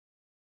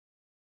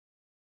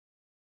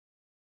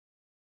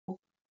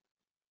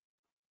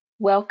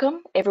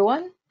Welcome,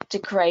 everyone, to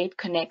Create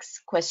Connects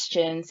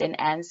Questions and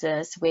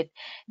Answers with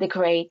the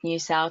Create New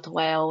South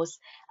Wales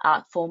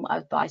Artform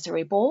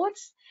Advisory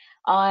Boards.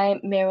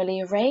 I'm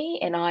Marilee Ray,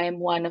 and I am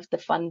one of the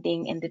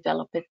funding and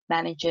development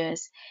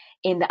managers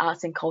in the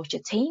Arts and Culture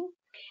team.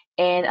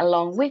 And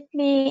along with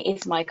me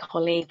is my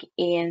colleague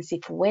Ian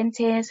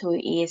Cifuentes, who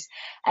is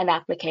an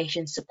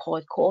application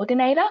support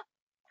coordinator,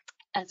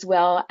 as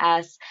well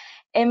as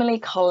Emily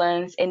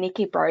Collins and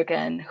Nikki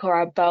Brogan, who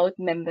are both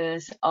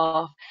members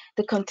of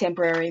the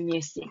Contemporary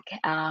Music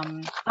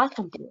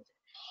Artform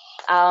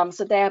Board.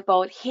 So they are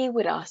both here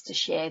with us to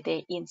share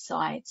their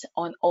insights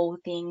on all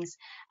things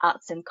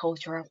arts and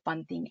cultural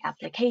funding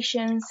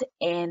applications,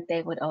 and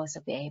they would also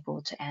be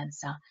able to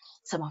answer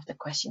some of the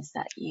questions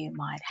that you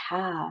might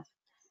have.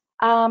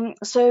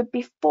 So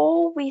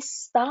before we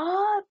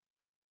start,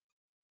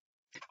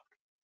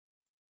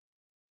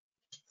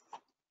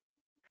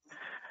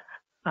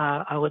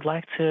 I would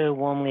like to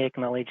warmly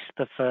acknowledge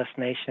the First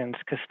Nations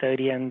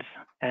custodians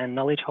and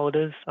knowledge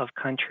holders of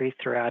country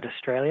throughout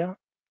Australia,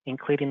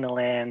 including the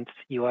lands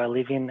you are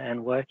living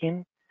and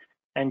working,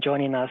 and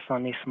joining us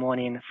on this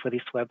morning for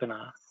this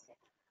webinar.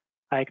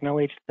 I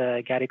acknowledge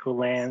the Gadigal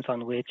lands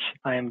on which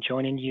I am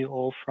joining you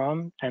all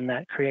from, and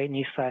that Create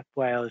New South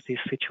Wales is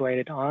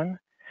situated on,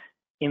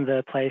 in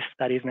the place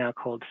that is now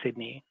called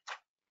Sydney.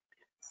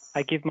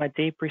 I give my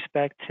deep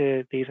respect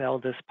to these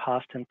elders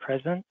past and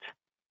present.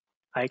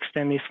 I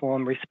extend this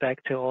warm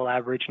respect to all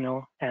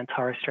Aboriginal and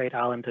Torres Strait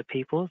Islander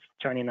peoples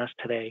joining us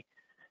today.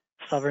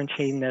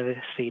 Sovereignty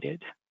never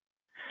ceded.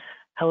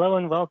 Hello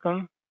and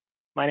welcome.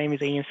 My name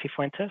is Ian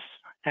Cifuentes,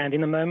 and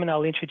in a moment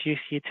I'll introduce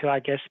you to our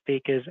guest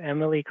speakers,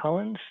 Emily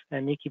Collins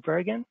and Nikki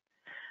Brogan.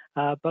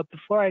 But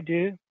before I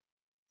do,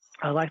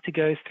 I'd like to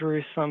go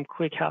through some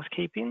quick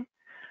housekeeping.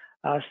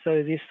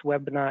 So this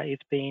webinar is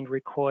being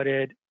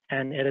recorded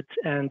and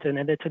an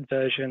edited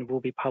version will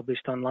be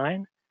published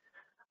online.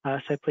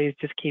 So please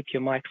just keep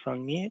your mics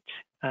on mute.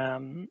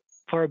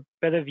 For a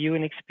better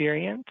viewing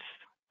experience,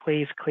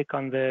 please click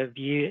on the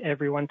View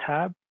Everyone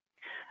tab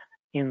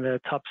in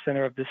the top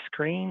center of the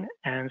screen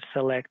and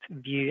select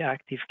View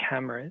Active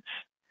Cameras.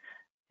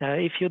 Now,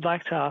 if you'd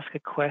like to ask a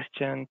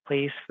question,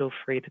 please feel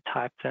free to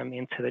type them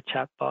into the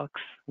chat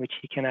box, which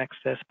you can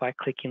access by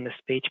clicking the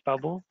speech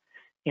bubble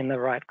in the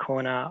right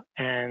corner,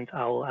 and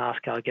I'll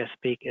ask our guest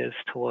speakers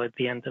toward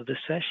the end of the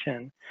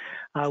session.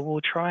 We'll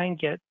try and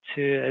get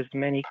to as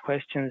many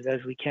questions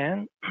as we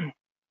can.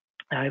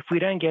 If we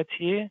don't get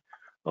to you,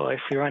 or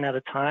if we run out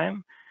of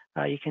time,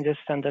 you can just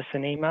send us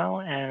an email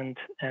and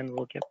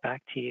we'll get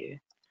back to you.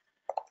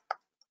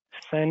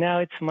 So now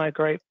it's my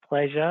great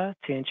pleasure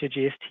to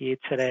introduce to you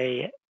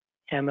today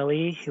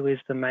Emily, who is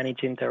the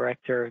Managing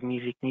Director of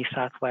Music New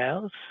South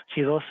Wales.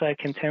 She's also a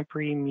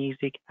contemporary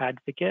music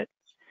advocate,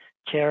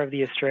 Chair of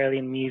the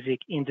Australian Music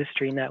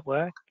Industry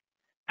Network,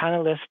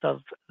 panelist of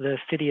the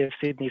City of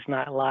Sydney's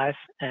Nightlife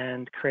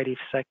and Creative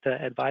Sector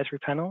Advisory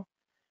Panel,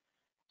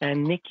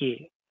 and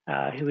Nikki,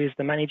 who is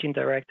the Managing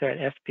Director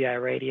at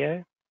FBI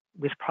Radio,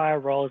 with prior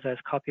roles as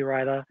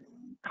copywriter,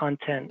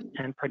 content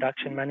and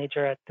production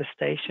manager at the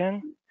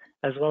station,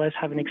 as well as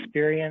having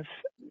experience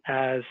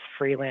as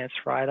freelance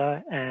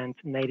writer and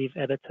native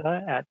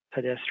editor at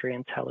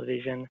Pedestrian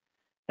Television.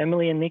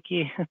 Emily and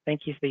Nikki,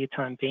 thank you for your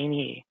time being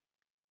here.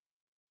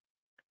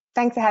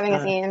 Thanks for having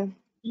us, Ian.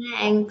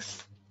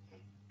 Thanks.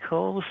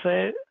 Cool.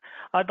 So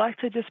I'd like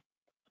to just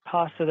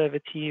pass it over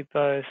to you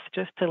both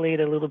just to lead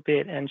a little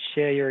bit and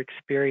share your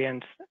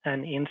experience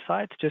and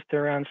insights just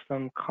around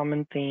some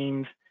common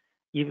themes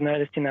you've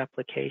noticed in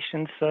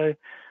applications. So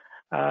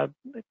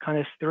kind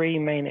of three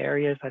main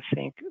areas I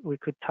think we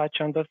could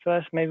touch on. But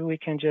first, maybe we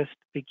can just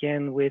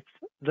begin with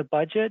the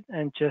budget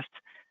and just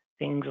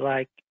things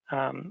like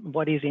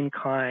what is in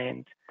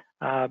kind,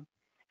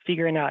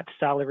 figuring out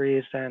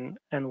salaries and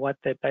what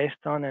they're based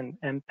on,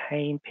 and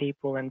paying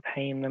people and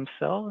paying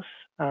themselves.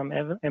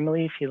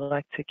 Emily, if you'd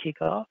like to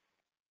kick off.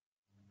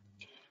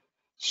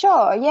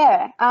 Sure,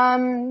 yeah.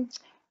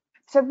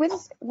 So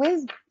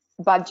with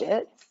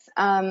budgets,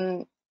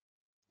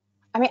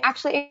 I mean,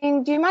 actually,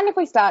 Ian, do you mind if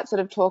we start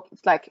sort of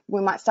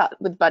we might start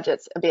with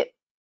budgets a bit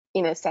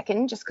in a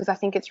second, just because I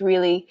think it's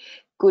really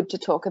good to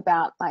talk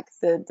about like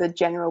the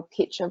general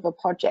pitch of a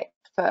project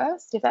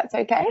first, if that's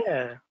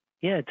okay?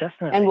 Yeah,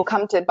 definitely. And we'll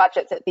come to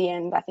budgets at the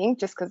end, I think,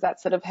 just because that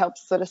sort of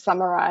helps sort of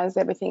summarize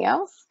everything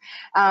else.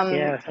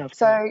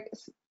 So,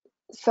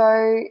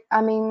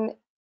 I mean,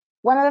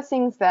 one of the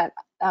things that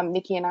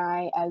Nikki and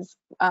I, as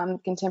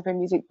Contemporary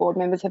Music Board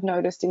members, have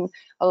noticed in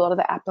a lot of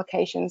the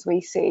applications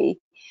we see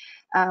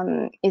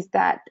is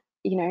that,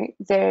 you know,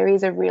 there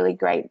is a really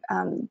great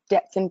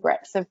depth and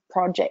breadth of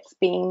projects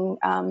being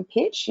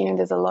pitched. You know,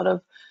 there's a lot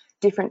of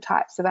different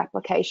types of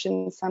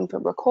applications, some for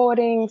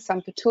recording,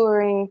 some for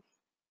touring,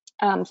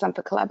 some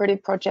for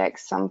collaborative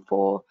projects, some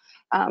for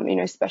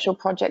special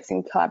projects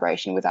in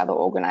collaboration with other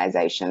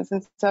organisations.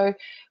 And so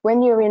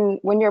when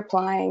you're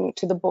applying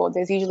to the board,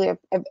 there's usually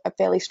a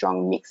fairly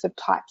strong mix of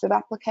types of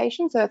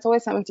applications. So that's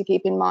always something to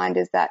keep in mind,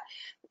 is that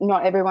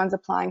not everyone's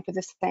applying for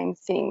the same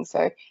thing.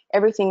 So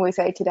everything we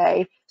say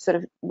today sort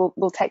of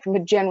we'll take from a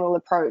general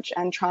approach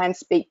and try and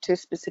speak to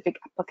specific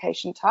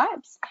application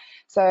types.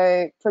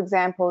 So for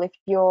example, if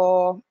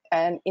you're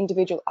an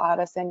individual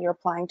artist and you're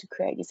applying to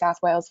Create New South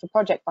Wales for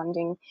project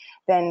funding,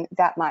 then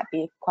that might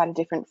be quite a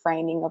different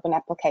framing of an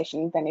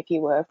application than if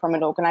you were from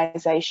an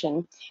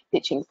organisation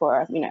pitching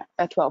for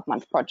a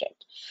 12-month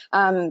project.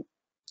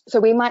 So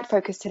we might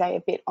focus today a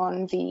bit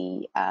on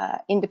the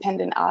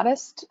independent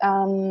artist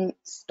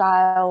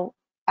style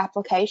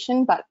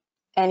application, but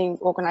any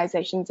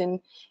organisations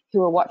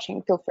who are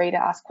watching, feel free to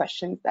ask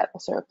questions that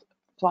also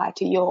apply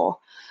to your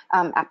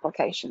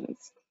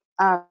applications.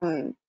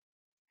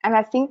 And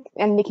I think,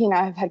 and Nikki and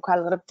I have had quite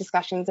a lot of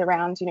discussions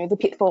around, the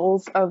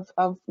pitfalls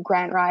of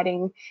grant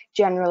writing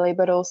generally,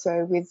 but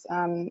also with,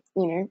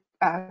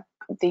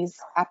 these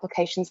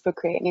applications for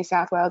Create New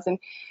South Wales. And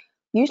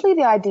usually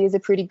the ideas are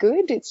pretty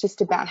good. It's just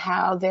about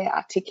how they're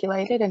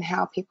articulated and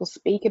how people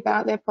speak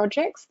about their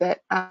projects that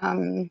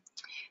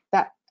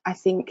I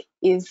think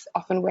is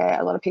often where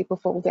a lot of people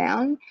fall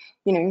down.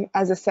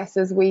 As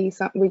assessors, we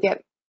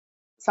get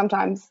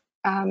sometimes,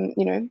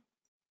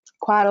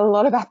 quite a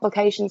lot of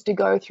applications to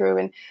go through,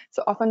 and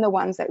so often the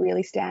ones that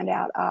really stand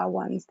out are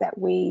ones that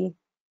we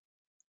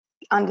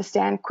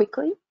understand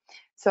quickly.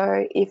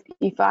 So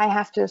if I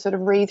have to sort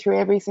of read through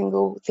every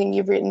single thing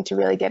you've written to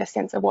really get a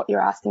sense of what you're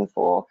asking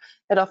for,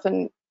 it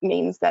often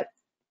means that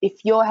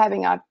if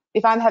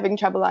I'm having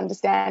trouble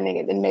understanding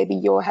it, then maybe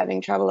you're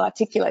having trouble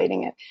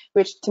articulating it,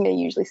 which to me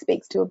usually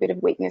speaks to a bit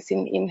of weakness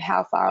in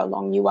how far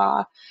along you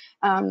are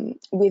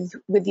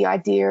with the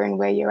idea and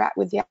where you're at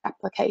with the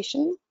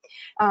application.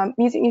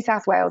 Music New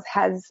South Wales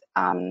has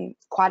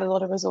quite a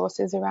lot of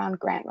resources around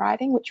grant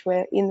writing, which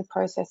we're in the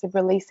process of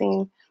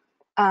releasing.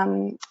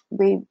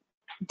 We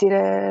did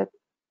a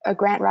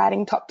grant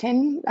writing top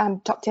 10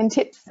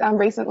 tips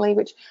recently,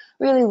 which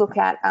really look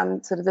at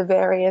sort of the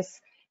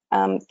various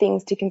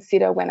things to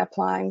consider when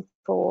applying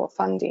for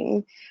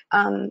funding.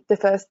 The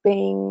first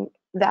being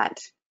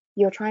that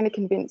you're trying to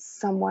convince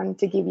someone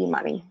to give you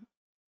money.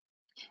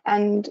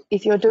 And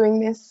if you're doing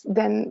this,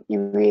 then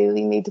you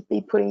really need to be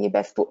putting your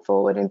best foot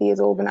forward and be as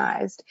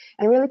organised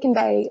and really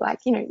convey,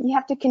 you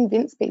have to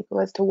convince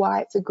people as to why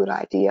it's a good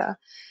idea.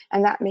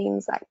 And that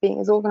means being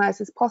as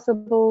organised as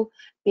possible,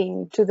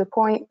 being to the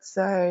point,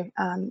 so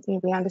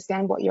we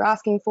understand what you're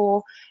asking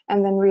for,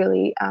 and then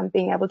really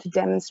being able to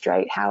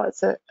demonstrate how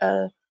it's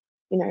a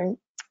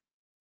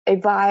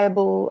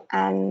viable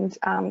and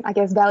I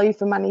guess value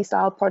for money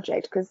style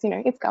project, because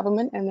it's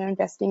government and they're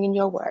investing in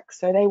your work,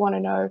 so they want to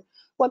know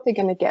what they're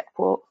going to get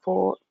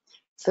for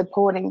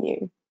supporting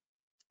you.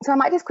 So I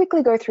might just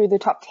quickly go through the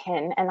top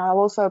 10, and I'll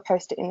also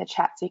post it in the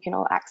chat so you can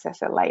all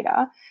access it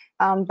later.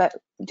 But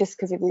just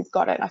because we've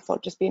got it, I thought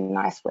it'd just be a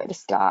nice way to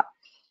start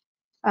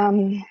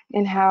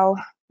in how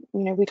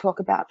we talk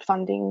about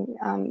funding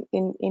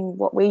in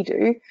what we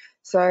do.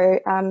 So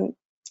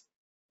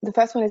the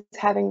first one is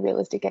having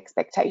realistic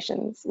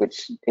expectations,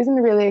 which isn't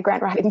really a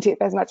grant writing tip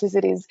as much as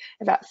it is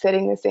about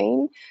setting the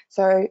scene.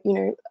 So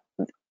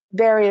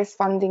various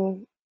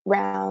funding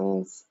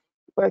rounds,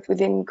 both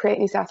within Create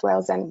New South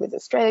Wales and with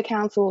Australia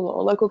Council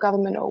or local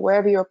government or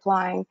wherever you're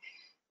applying,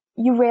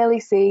 you rarely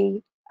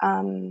see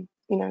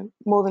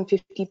more than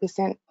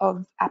 50%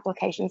 of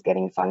applications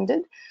getting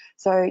funded.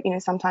 So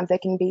sometimes they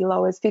can be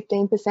low as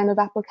 15% of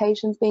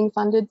applications being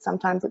funded,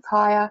 sometimes it's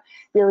higher.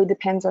 Really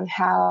depends on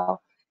how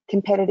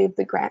competitive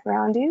the grant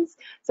round is.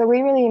 So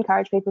we really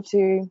encourage people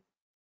to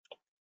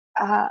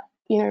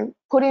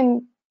put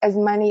in as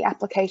many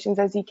applications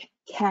as you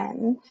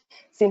can,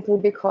 simply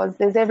because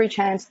there's every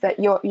chance that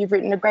you've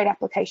written a great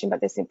application, but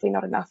there's simply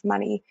not enough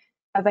money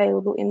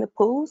available in the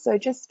pool. So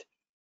just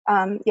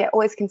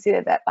always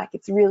consider that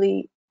it's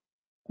really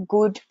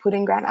good to put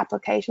in grant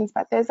applications,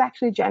 but there's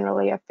actually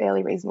generally a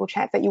fairly reasonable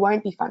chance that you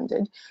won't be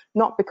funded,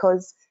 not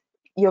because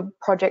your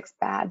project's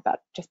bad,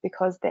 but just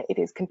because it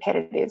is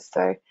competitive.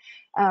 So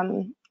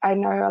I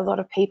know a lot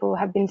of people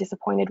have been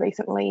disappointed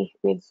recently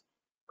with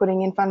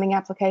putting in funding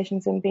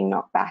applications and being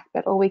knocked back,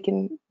 but all we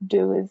can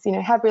do is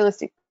have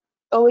realistic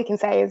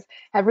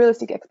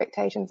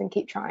expectations and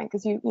keep trying,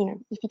 because if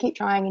you keep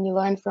trying and you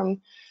learn from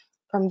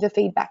the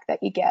feedback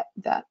that you get,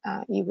 that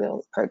you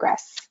will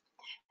progress.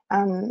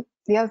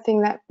 The other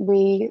thing that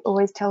we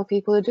always tell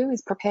people to do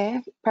is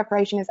prepare.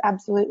 Preparation is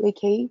absolutely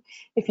key.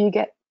 If you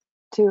get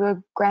to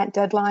a grant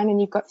deadline and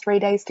you've got 3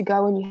 days to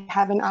go and you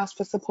haven't asked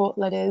for support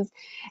letters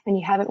and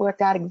you haven't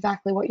worked out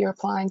exactly what you're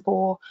applying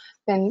for,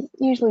 then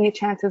usually your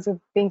chances of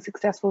being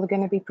successful are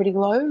going to be pretty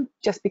low,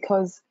 just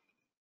because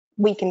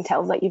we can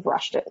tell that you've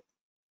rushed it.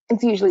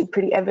 It's usually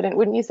pretty evident,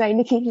 wouldn't you say,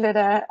 Nikki,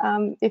 that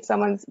if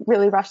someone's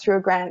really rushed through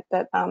a grant,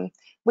 that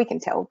we can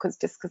tell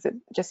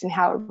just in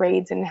how it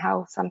reads and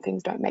how some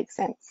things don't make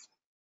sense.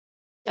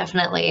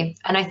 Definitely.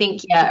 And I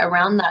think,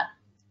 around that,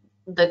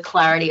 the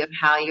clarity of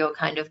how you're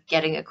kind of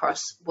getting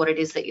across what it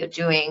is that you're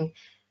doing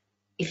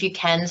if you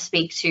can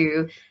speak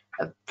to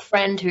a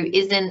friend who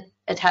isn't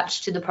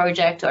attached to the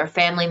project or a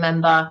family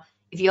member,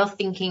 if you're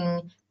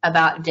thinking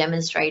about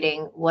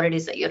demonstrating what it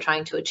is that you're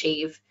trying to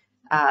achieve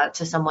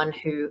to someone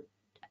who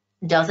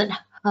doesn't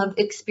have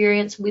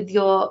experience with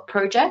your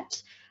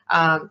project,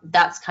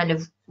 that's kind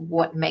of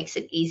what makes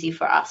it easy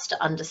for us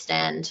to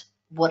understand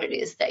what it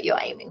is that you're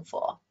aiming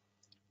for.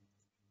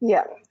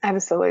 Yeah,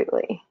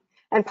 absolutely.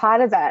 And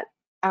part of that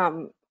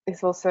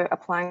is also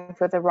applying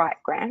for the right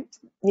grant.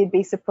 You'd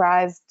be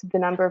surprised the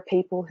number of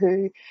people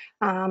who,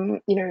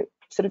 you know,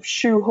 sort of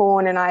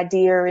shoehorn an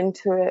idea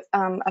into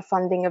a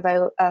funding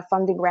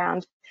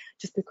round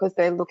just because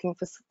they're looking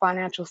for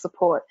financial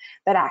support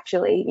that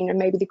actually, you know,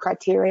 maybe the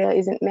criteria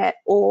isn't met,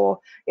 or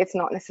it's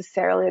not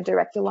necessarily a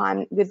direct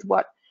alignment with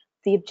what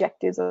the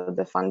objectives of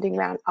the funding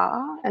round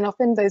are. And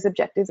often those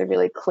objectives are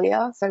really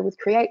clear. So with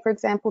Create, for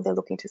example, they're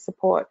looking to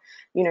support,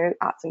 you know,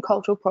 arts and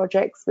cultural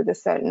projects with a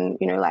certain,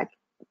 you know, like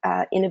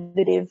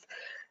innovative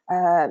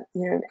you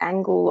know,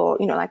 angle, or,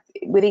 you know, like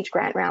with each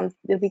grant round,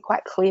 it'll be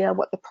quite clear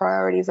what the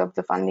priorities of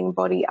the funding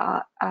body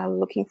are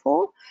looking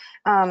for.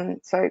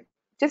 So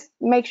just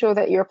make sure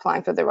that you're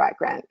applying for the right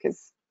grant,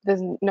 because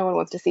no one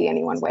wants to see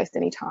anyone waste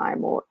any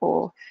time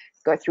or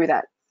go through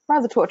that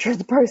rather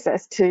torturous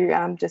process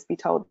to just be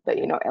told that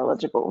you're not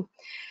eligible.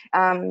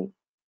 And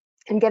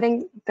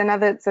getting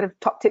another sort of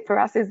top tip for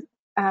us is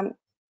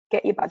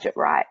get your budget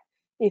right.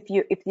 If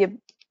your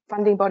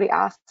funding body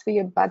asks for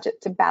your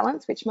budget to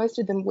balance, which most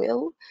of them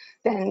will,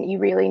 then you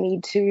really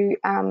need to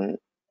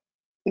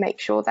make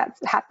sure that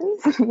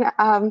happens.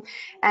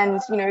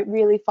 And, you know,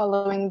 really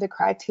following the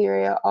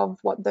criteria of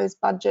what those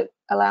budget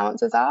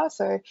allowances are.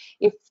 So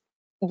if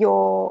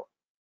your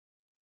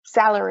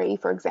salary,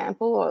 for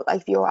example, or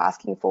if you're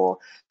asking for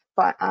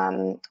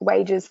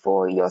wages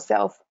for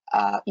yourself,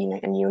 you know,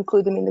 and you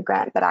include them in the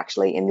grant, but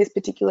actually in this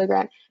particular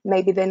grant,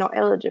 maybe they're not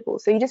eligible.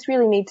 So you just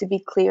really need to be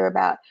clear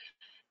about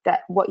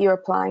that what you're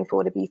applying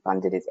for to be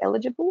funded is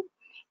eligible,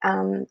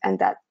 and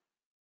that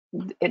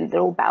it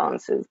all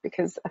balances,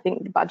 because I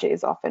think the budget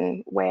is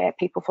often where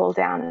people fall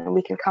down, and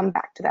we can come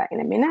back to that in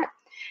a minute.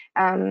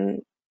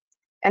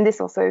 And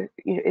this also,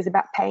 you know, is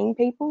about paying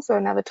people. So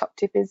another top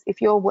tip is, if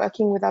you're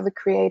working with other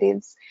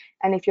creatives,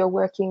 and if you're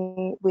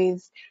working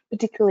with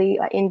particularly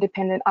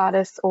independent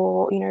artists,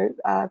 or, you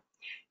know,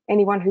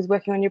 anyone who's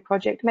working on your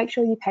project, make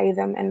sure you pay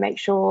them, and make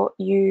sure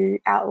you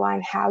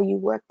outline how you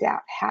worked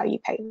out how you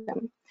pay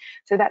them.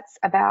 So that's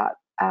about,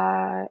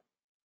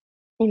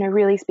 you know,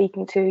 really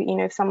speaking to, you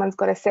know, if someone's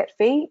got a set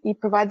fee, you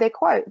provide their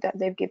quote that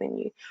they've given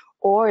you.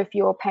 Or if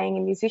you're paying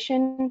a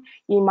musician,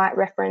 you might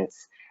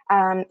reference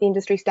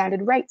industry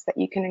standard rates that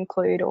you can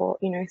include, or,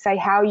 you know, say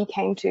how you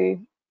came to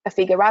a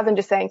figure, rather than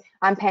just saying,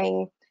 I'm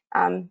paying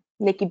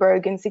Nikki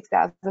Brogan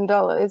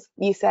 $6,000.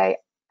 You say,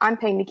 I'm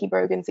paying Nikki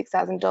Brogan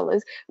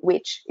 $6,000,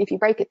 which, if you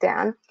break it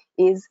down,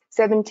 is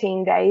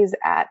 17 days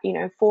at, you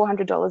know,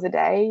 $400 a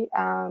day,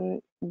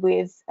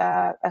 with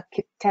a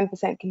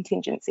 10%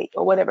 contingency,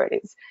 or whatever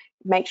it is.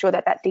 Make sure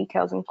that that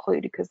detail is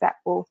included, because that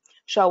will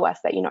show us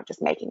that you're not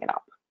just making it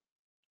up.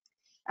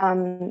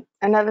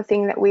 Another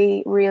thing that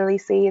we really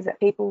see is that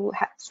people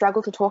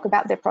struggle to talk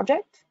about their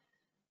project.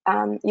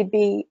 You'd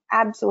be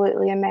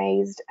absolutely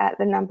amazed at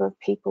the number of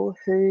people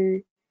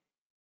who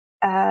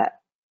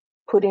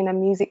put in a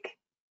music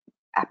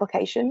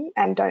application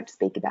and don't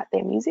speak about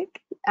their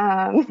music.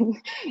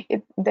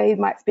 They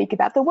might speak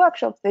about the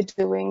workshops they're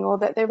doing, or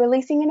that they're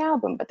releasing an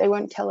album, but they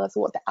won't tell us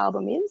what the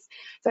album is.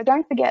 So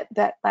don't forget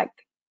that, like,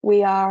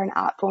 we are an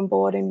art form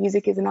board, and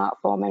music is an art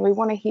form, and we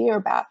want to hear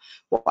about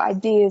what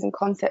ideas and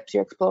concepts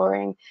you're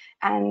exploring,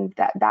 and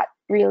that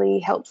really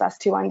helps us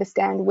to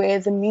understand where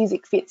the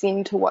music fits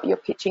into what you're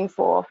pitching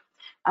for.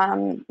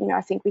 You know,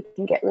 I think we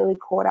can get really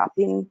caught up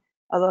in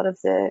a lot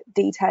of the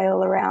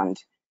detail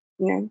around,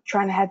 you know,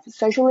 trying to have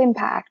social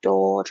impact,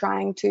 or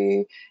trying to,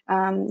 you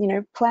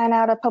know, plan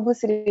out a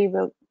publicity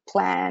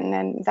plan,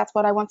 and that's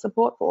what I want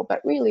support for.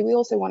 But really, we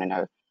also want to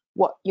know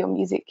what your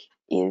music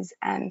is,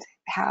 and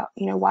how,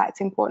 you know, why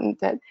it's important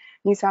that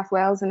New South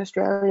Wales and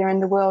Australia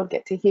and the world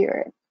get to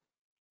hear it.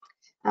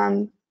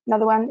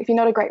 Another one, if you're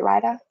not a great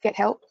writer, get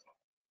help.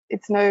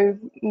 It's no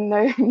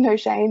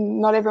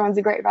shame. Not everyone's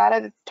a great writer.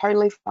 That's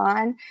totally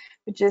fine.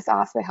 But just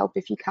ask for help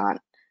if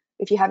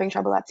you're having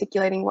trouble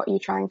articulating what you're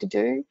trying to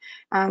do,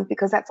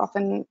 because that's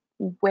often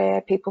where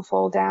people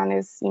fall down.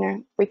 Is, you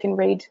know, we can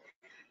read,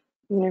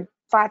 you know,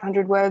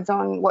 500 words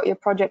on what your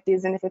project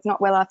is, and if it's not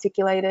well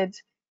articulated,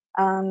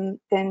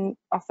 then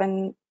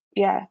often,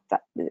 yeah,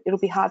 it'll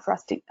be hard for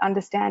us to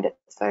understand it.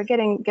 So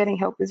getting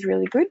help is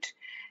really good.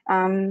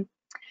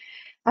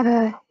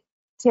 Other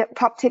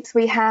top tips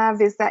we have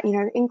is that, you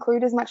know,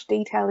 include as much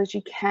detail as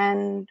you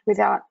can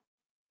without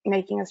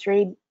making us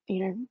read,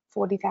 you know,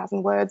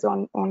 40,000 words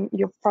on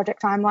your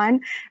project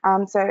timeline.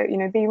 So, you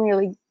know, be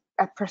really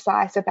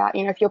precise about,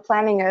 you know, if you're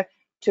planning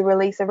to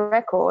release a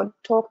record,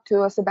 talk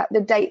to us about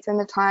the dates and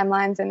the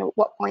timelines, and at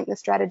what point the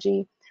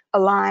strategy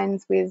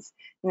aligns with,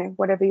 you know,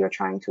 whatever you're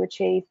trying to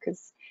achieve,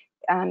 because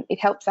it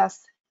helps us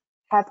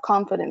have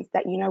confidence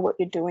that you know what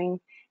you're doing,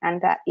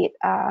 and that it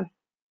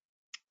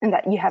and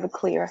that you have a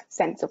clear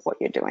sense of what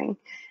you're doing.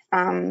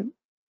 And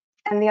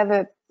the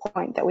other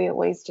point that we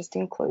always just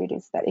include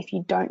is that if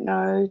you don't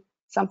know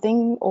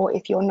something, or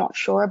if you're not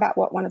sure about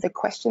what one of the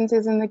questions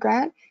is in the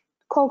grant,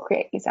 call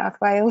Create New South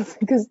Wales,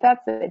 because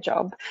that's their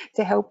job,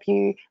 to help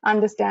you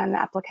understand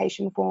the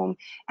application form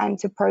and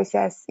to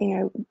process, you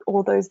know,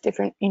 all those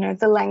different, you know,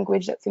 the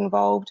language that's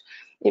involved.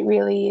 It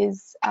really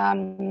is,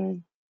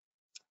 you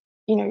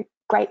know,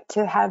 great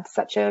to have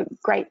such a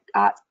great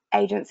art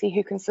agency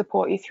who can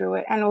support you through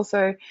it. And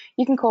also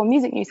you can call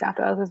Music New South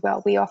Wales as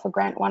well. We offer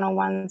grant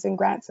one-on-ones and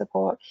grant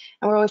support,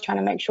 and we're always trying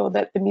to make sure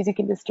that the music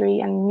industry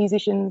and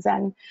musicians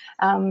and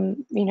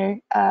you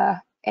know,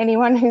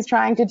 anyone who's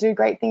trying to do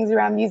great things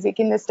around music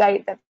in the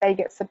state, that they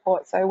get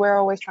support. So we're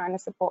always trying to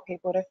support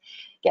people to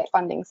get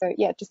funding. So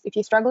yeah, just if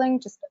you're struggling,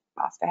 just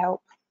ask for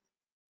help.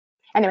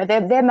 Anyway,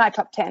 they're my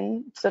top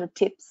 10 sort of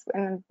tips,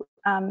 and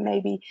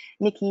maybe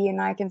Nikki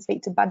and I can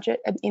speak to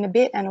budget in a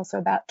bit, and also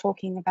about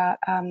talking about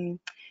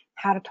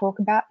how to talk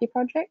about your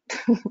project,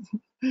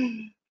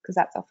 because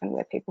that's often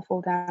where people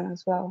fall down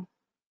as well.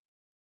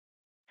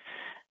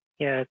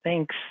 Yeah,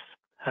 thanks.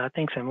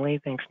 Thanks, Emily.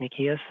 Thanks,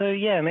 Nikki. So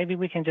yeah, maybe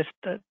we can just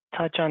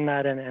touch on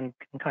that and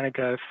kind of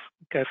go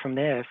from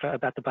there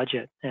about the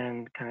budget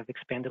and kind of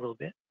expand a little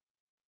bit.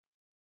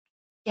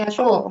 Yeah,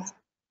 cool.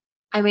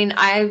 I mean,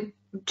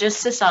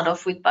 just to start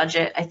off with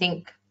budget, I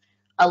think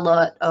a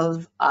lot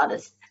of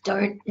artists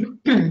don't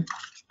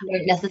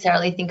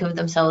necessarily think of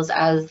themselves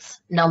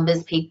as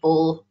numbers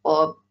people,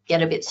 or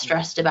get a bit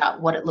stressed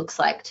about what it looks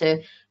like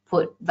to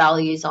put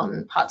values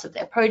on parts of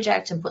their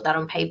project and put that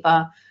on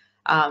paper.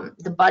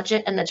 The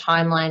budget and the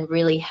timeline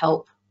really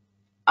help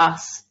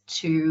us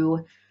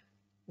to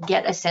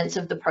get a sense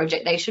of the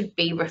project. They should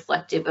be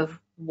reflective of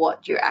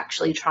what you're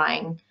actually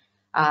trying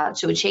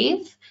to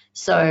achieve.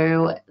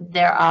 So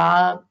there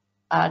are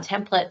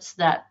templates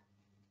that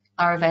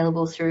are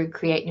available through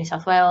Create New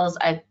South Wales.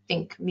 I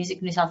think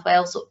Music New South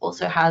Wales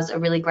also has a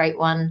really great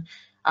one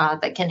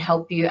that can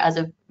help you as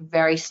a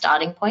very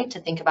starting point to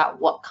think about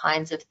what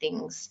kinds of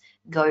things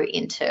go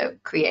into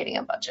creating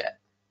a budget.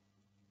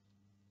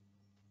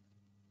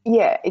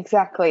 Yeah,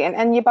 exactly.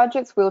 And your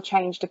budgets will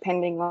change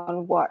depending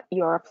on what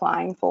you're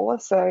applying for.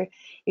 So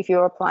if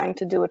you're applying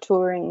to do a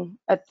tour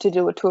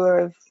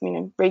of, you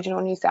know,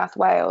 regional New South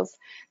Wales,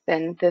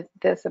 then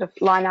the sort of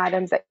line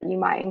items that you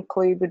might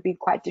include would be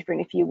quite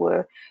different if you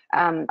were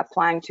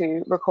applying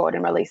to record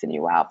and release a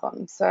new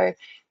album. So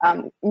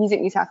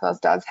Music New South Wales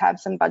does have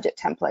some budget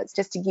templates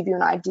just to give you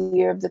an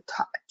idea of the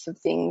types of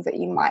things that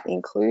you might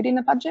include in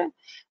a budget.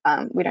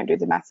 We don't do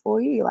the maths for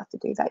you, you'll have to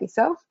do that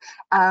yourself.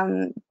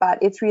 But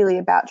it's really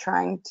about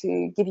trying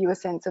to give you a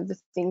sense of the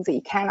things that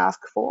you can ask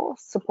for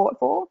support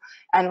for,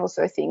 and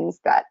also things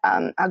that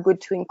are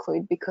good to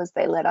include because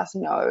they let us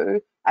know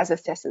as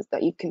assessors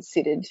that you've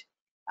considered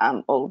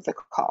all of the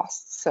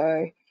costs.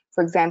 So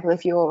for example,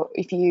 if you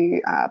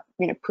you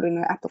know, put in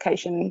an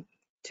application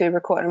to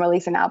record and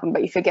release an album,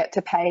 but you forget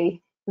to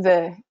pay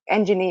the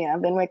engineer,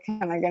 then we're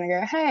kind of going to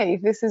go, hey,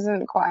 this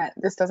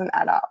doesn't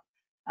add up.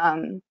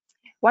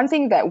 One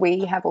thing that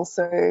we have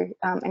also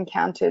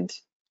encountered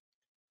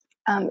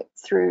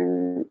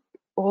through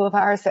all of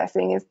our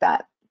assessing is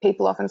that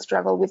people often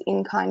struggle with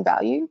in-kind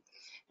value.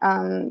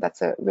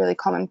 That's a really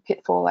common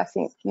pitfall, I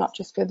think, not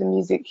just for the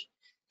music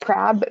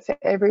crowd, but for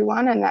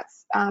everyone. And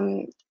that's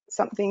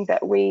something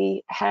that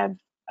we have,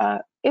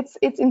 it's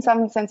in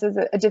some senses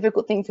a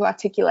difficult thing to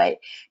articulate,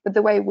 but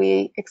the way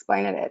we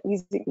explain it at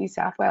Music New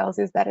South Wales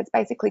is that it's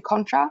basically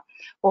contra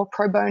or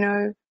pro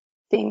bono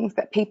things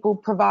that people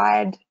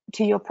provide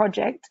to your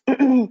project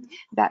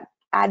that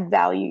add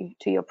value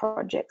to your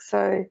project.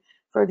 So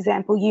for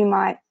example, you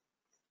might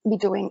be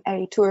doing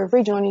a tour of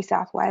regional New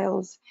South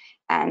Wales,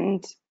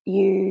 and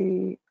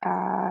you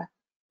know,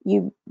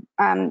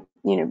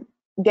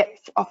 get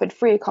offered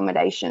free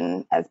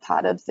accommodation as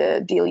part of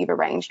the deal you've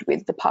arranged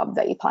with the pub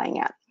that you're playing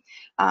at.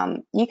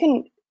 You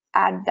can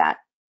add that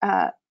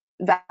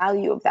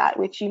value of that,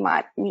 which you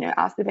might, you know,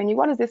 ask the venue,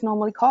 what does this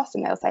normally cost?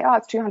 And they'll say, oh,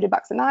 it's $200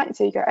 a night. And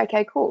so you go,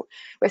 okay, cool.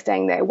 We're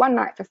staying there one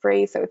night for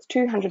free, so it's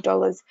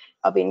 $200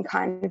 of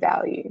in-kind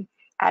value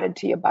added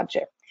to your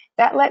budget.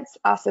 That lets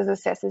us as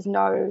assessors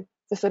know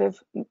the sort of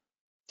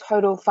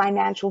total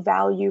financial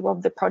value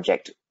of the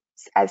project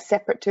as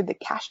separate to the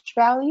cash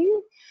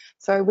value.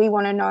 So we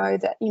want to know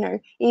that, you know,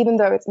 even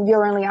though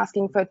you're only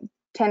asking for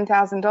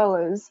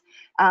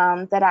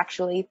 $10,000, that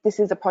actually this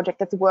is a project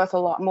that's worth a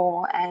lot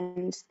more,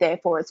 and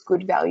therefore it's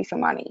good value for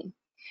money.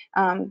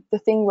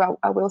 The thing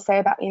I will say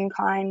about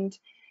in-kind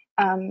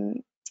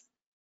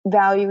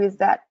value is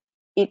that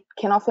it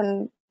can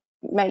often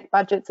make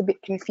budgets a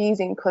bit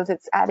confusing because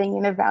it's adding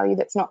in a value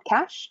that's not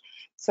cash.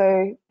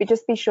 So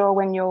just be sure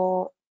when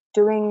you're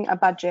doing a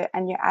budget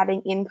and you're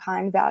adding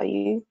in-kind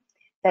value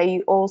that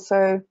you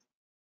also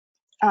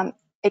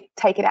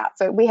take it out.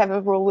 So we have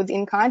a rule with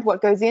in-kind,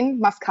 what goes in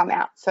must come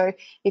out. So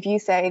if you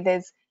say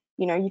there's,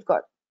 you know, you've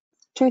got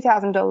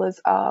 $2,000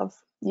 of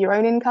your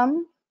own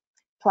income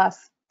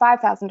plus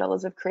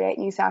 $5,000 of Create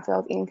New South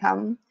Wales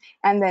income,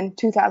 and then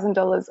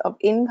 $2,000 of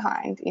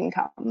in-kind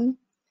income,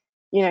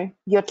 you know,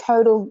 your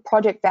total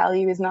project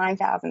value is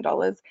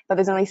 $9,000, but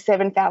there's only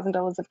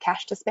 $7,000 of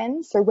cash to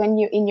spend. So when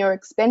you're in your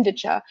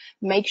expenditure,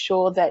 make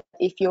sure that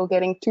if you're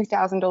getting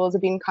 $2,000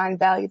 of in-kind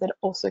value, that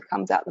also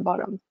comes out the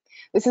bottom.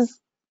 This is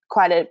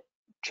quite a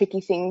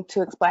tricky thing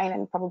to explain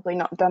and probably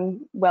not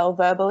done well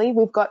verbally.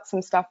 We've got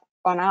some stuff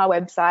on our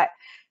website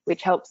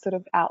which helps sort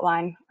of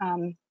outline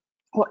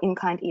what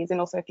in-kind is, and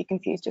also if you're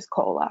confused, just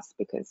call us,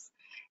 because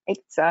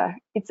it's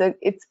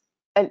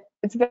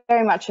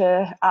very much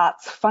a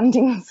arts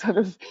funding sort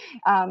of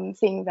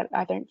thing that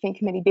I don't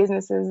think many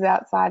businesses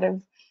outside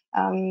of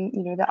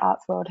you know, the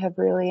arts world have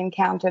really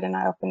encountered. And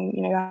I often,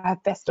 you know, I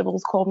have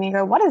festivals call me and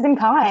go, what is in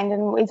kind,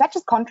 and is that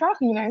just contra,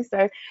 you know?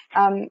 So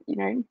you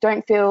know,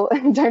 don't feel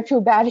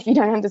bad if you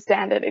don't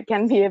understand it. It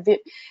can be a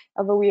bit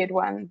of a weird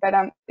one, but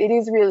it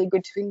is really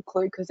good to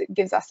include, because it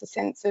gives us a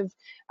sense of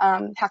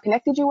how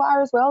connected you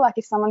are as well. Like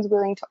if someone's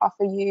willing to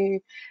offer you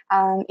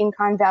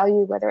in-kind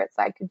value, whether it's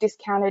like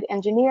discounted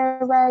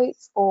engineer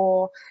rates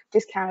or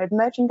discounted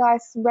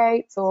merchandise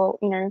rates, or,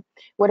 you know,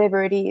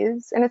 whatever it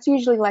is. And it's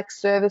usually like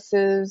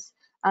services,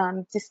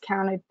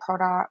 discounted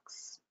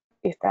products,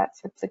 if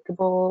that's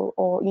applicable,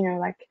 or, you know,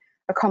 like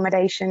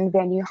accommodation,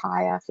 venue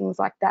hire, things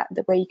like that,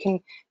 where you can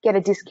get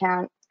a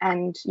discount,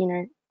 and, you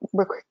know,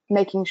 we're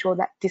making sure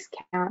that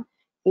discount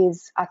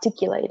is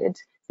articulated,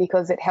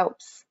 because it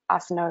helps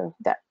us know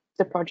that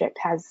the project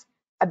has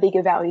a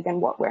bigger value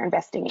than what we're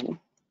investing in.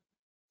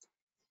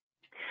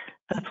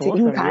 That's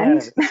awesome.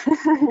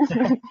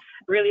 Yeah.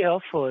 Really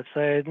helpful.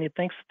 So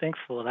thanks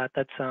for that.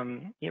 That's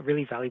yeah,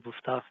 really valuable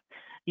stuff.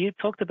 You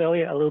talked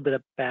earlier a little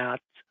bit about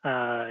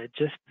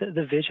just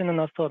the vision, and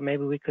I thought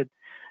maybe we could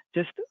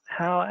just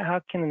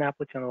how can an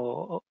applicant,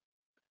 or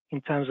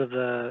in terms of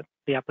the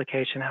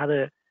application, how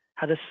to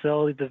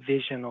sell the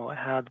vision, or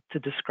how to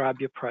describe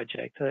your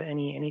project, or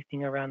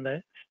anything around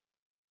that?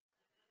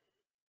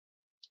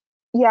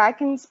 Yeah, I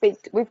can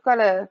speak. We've got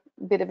a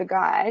bit of a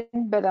guide,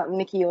 but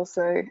Nikki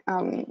also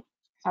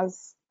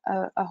has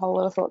a whole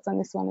lot of thoughts on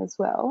this one as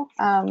well.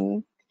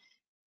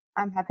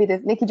 I'm happy to.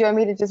 Nikki, do you want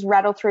me to just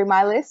rattle through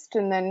my list,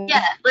 and then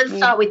let's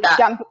start with that.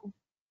 Jump.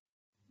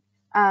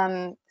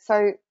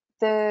 So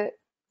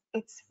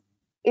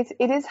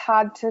it is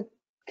hard to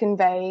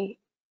convey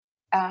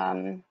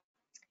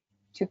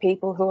to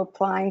people who are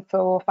applying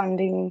for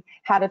funding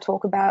how to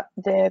talk about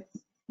their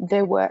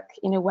work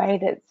in a way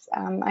that's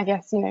I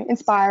guess, you know,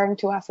 inspiring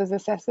to us as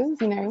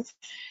assessors. You know,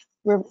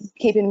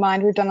 keep in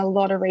mind we've done a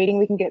lot of reading.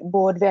 We can get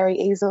bored very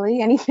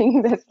easily.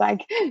 Anything that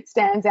like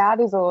stands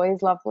out is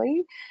always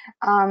lovely,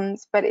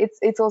 but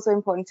it's also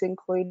important to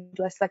include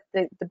less like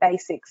the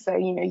basics. So,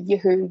 you know, your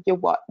who, your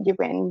what, your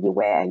when, your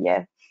where,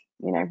 your,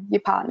 you know, your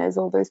partners,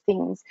 all those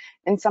things.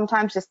 And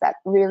sometimes just that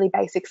really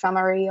basic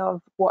summary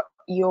of what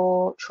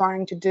you're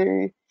trying to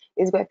do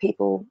is where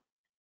people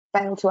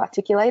fail to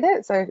articulate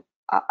it. So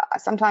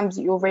sometimes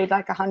you'll read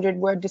like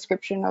 100-word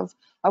description of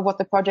what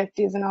the project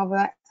is, and I'll be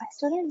like, I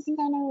still don't think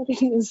I know what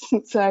it is.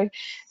 So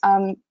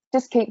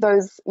just keep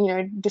those, you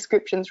know,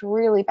 descriptions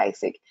really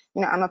basic.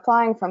 You know, I'm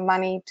applying for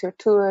money to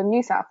tour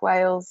New South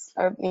Wales.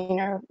 You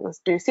know, let's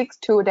do 6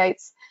 tour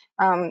dates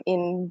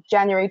in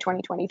January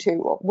 2022,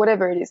 or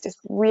whatever it is. Just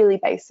really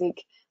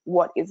basic.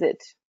 What is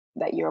it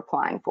that you're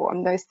applying for?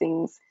 And those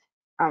things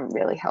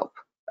really help,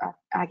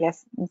 I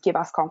guess, give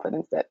us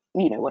confidence that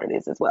you know what it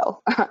is as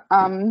well.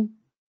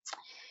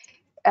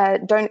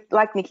 Don't,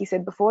 like Nikki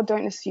said before,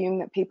 don't assume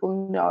that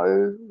people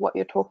know what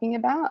you're talking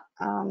about.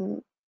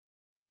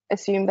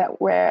 Assume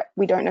that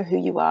we don't know who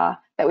you are,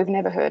 that we've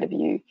never heard of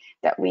you,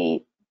 that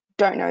we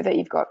don't know that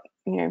you've got,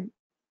 you know,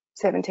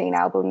 17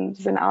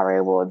 albums and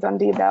ARIA awards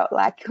under your belt.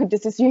 Like,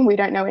 just assume we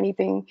don't know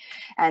anything,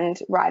 and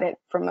write it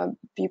from a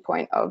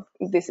viewpoint of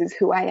this is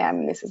who I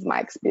am, this is my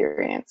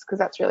experience, because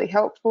that's really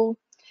helpful.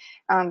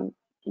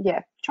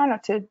 Yeah, try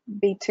not to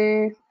be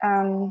too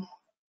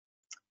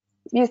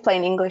use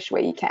plain English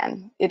where you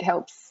can. It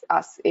helps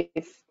us.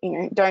 If you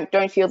know,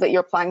 don't feel that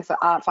you're applying for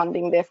art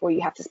funding, therefore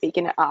you have to speak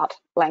in an art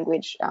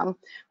language.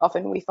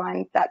 Often we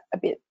find that a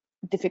bit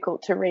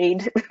difficult to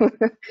read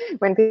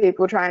when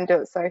people try and do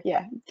it. So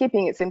yeah,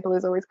 keeping it simple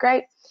is always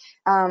great.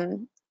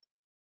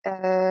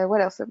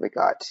 What else have we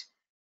got?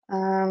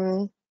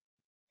 The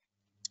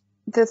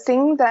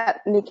thing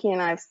that Nikki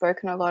and I have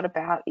spoken a lot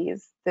about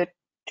is the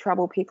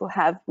trouble people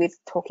have with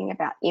talking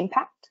about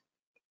impact.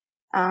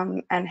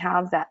 And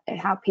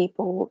how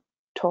people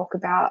talk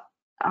about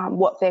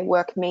what their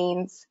work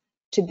means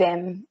to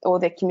them or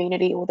their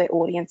community or their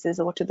audiences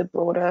or to the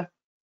broader,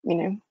 you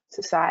know,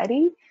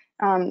 society.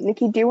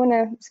 Nikki, do you want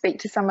to speak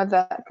to some of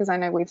that? Because I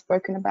know we've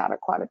spoken about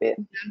it quite a bit.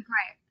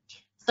 Great.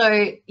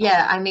 So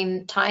yeah, I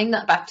mean, tying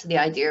that back to the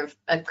idea of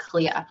a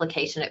clear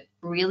application, it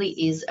really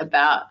is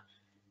about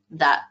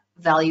that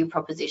value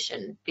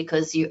proposition,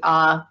 because you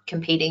are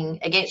competing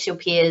against your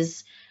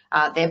peers.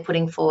 They're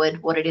putting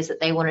forward what it is that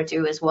they want to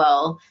do as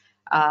well.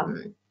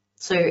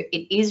 So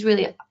it is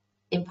really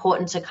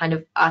important to kind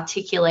of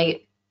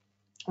articulate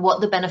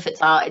what the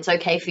benefits are. It's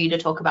okay for you to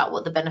talk about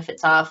what the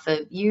benefits are for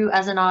you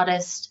as an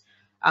artist.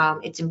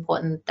 It's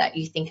important that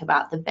you think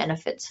about the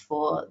benefits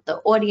for the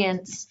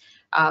audience,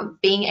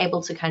 being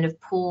able to kind of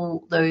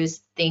pull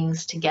those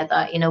things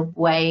together in a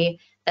way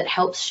that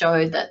helps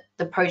show that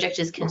the project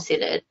is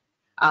considered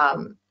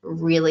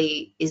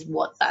really is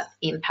what that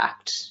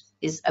impact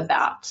is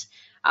about.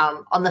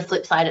 On the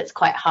flip side, it's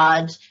quite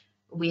hard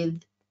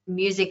with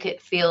music.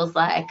 It feels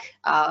like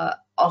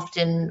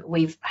often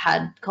we've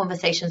had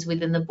conversations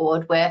within the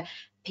board where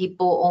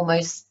people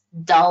almost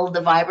dull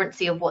the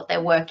vibrancy of what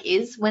their work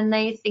is when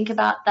they think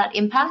about that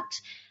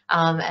impact,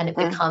 and it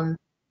becomes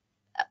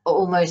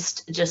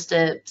almost just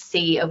a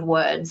sea of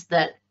words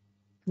that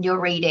you're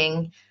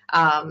reading.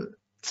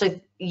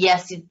 So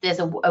yes, there's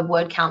a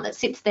word count that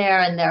sits there,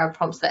 and there are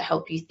prompts that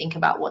help you think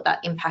about what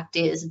that impact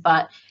is,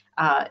 but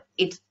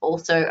it's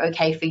also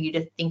okay for you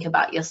to think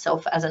about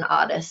yourself as an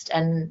artist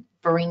and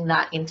bring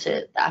that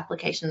into the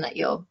application that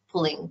you're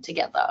pulling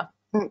together.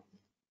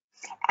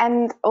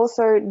 And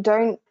also,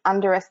 don't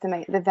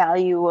underestimate the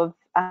value of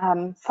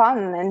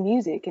fun and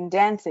music and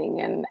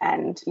dancing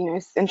and you know,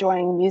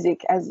 enjoying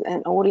music as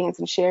an audience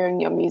and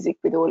sharing your music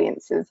with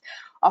audiences.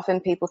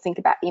 Often people think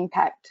about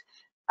impact,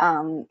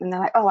 and they're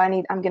like, oh,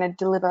 I'm going to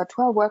deliver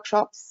 12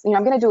 workshops, you know,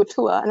 I'm going to do a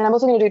tour, and then I'm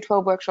also going to do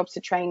 12 workshops to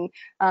train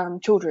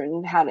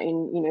children how to,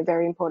 in, you know,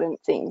 very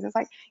important things. It's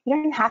like, you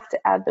don't have to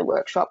add the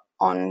workshop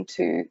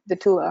onto the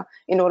tour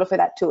in order for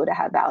that tour to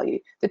have value.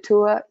 The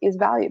tour is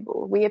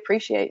valuable. We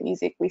appreciate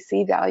music. We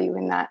see value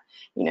in that.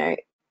 You know,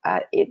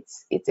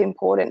 it's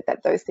important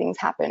that those things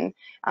happen.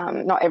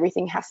 Not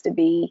everything has to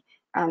be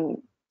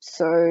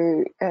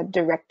so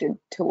directed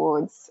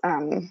towards,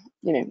 you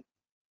know,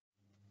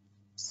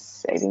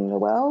 saving the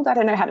world. I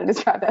don't know how to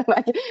describe that.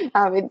 Like,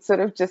 it's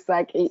sort of just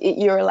like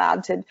you're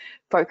allowed to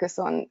focus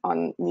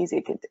on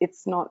music.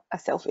 It's not a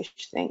selfish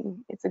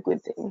thing. It's a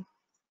good thing.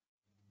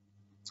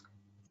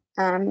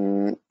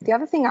 The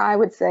other thing I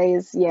would say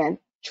is, that's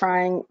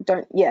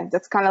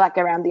kind of like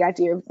around the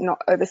idea of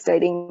not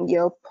overstating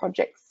your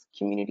project's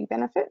community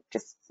benefit.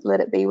 Just let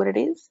it be what it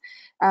is.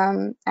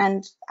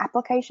 And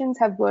applications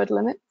have word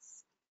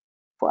limits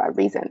for a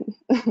reason.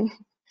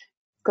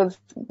 Because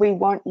we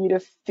want you to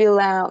fill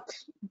out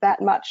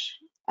that much,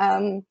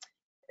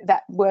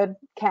 that word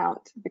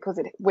count, because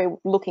we're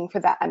looking for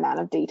that amount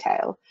of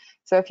detail.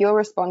 So if you're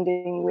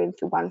responding with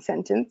one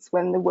sentence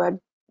when the word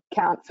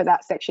count for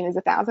that section is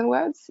 1,000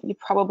 words, you're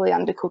probably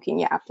undercooking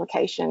your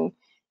application.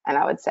 And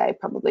I would say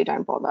probably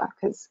don't bother,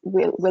 because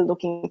we're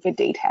looking for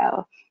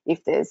detail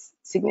if there's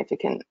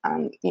significant,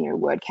 you know,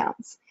 word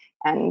counts.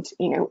 And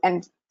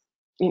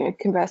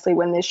conversely,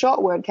 when there's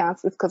short word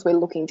counts, it's because we're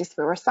looking just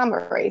for a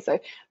summary. So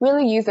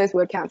really use those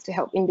word counts to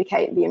help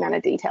indicate the amount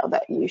of detail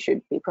that you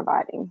should be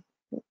providing.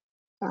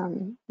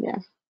 I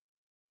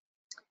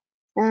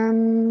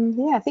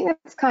think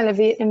that's kind of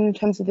it in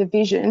terms of the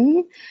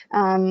vision.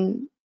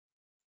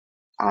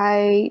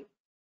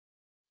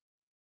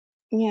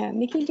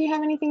 Nikki, do you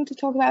have anything to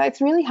talk about?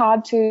 It's really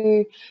hard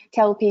to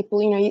tell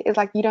people, you know, it's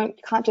like you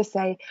can't just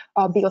say,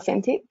 oh, be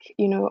authentic,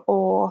 you know,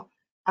 or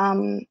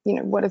you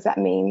know, what does that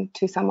mean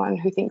to someone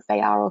who thinks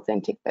they are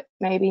authentic but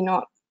maybe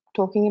not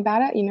talking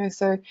about it, you know?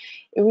 So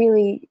it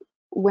really,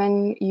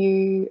 when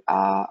you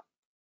are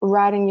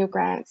writing your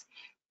grants,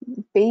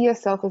 be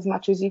yourself as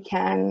much as you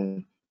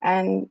can.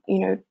 And, you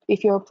know,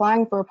 if you're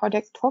applying for a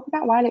project, talk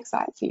about why it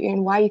excites you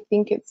and why you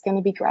think it's going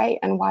to be great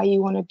and why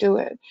you want to do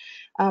it.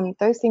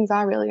 Those things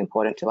are really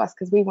important to us,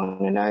 because we want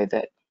to know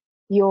that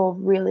you're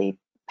really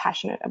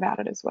passionate about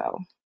it as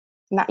well.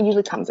 And that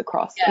usually comes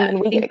across, and then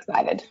we get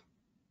excited.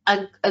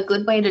 A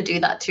good way to do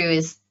that too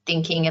is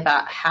thinking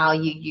about how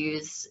you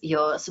use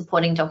your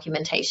supporting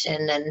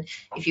documentation, and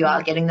if you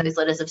are getting those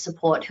letters of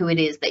support, who it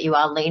is that you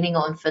are leaning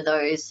on for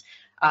those.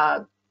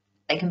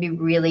 They can be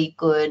really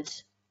good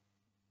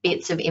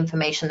bits of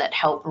information that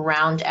help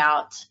round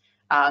out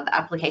the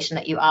application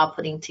that you are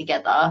putting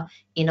together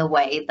in a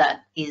way that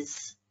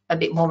is a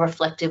bit more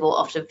reflective, or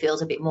often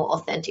feels a bit more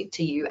authentic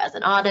to you as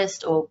an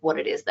artist or what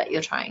it is that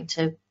you're trying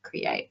to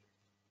create.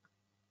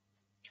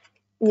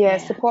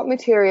 Support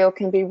material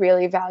can be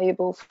really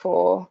valuable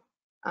for,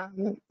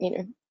 you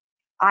know,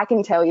 I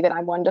can tell you that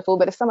I'm wonderful,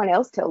 but if someone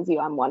else tells you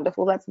I'm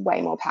wonderful, that's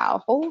way more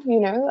powerful,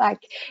 you know, like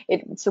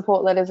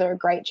support letters are a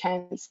great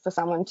chance for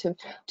someone to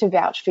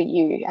vouch for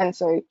you. And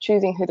so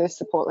choosing who those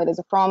support letters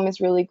are from is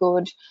really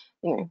good.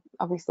 You know,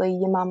 obviously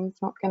your mum's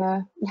not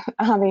gonna,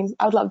 I mean,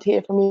 I'd love to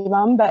hear from your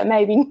mum, but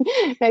maybe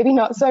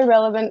not so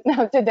relevant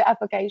to the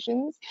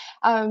applications.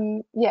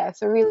 So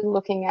really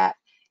looking at,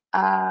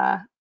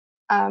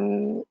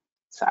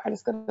 sorry, I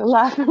just got a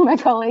laugh from my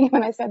colleague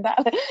when I said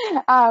that.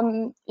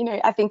 You know,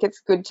 I think it's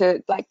good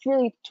to like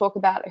really talk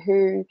about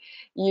who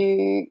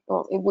you,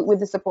 or with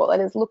the support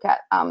letters, look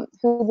at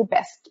who the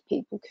best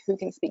people who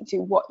can speak to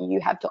what you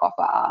have to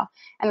offer are,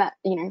 and that,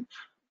 you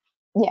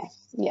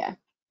know,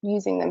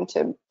 using them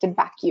to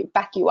back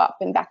you up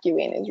and back you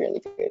in is really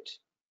good.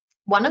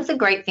 One of the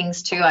great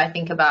things too, I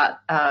think, about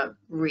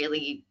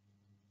really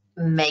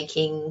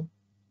making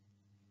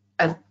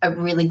a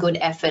really good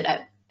effort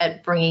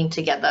at bringing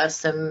together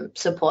some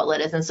support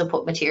letters and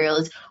support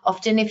materials.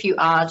 Often if you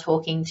are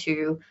talking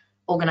to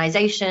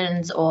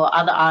organizations or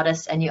other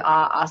artists and you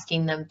are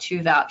asking them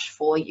to vouch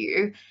for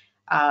you,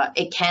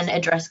 it can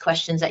address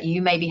questions that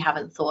you maybe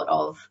haven't thought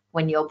of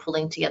when you're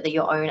pulling together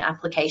your own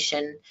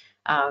application.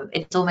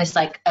 It's almost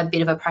like a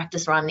bit of a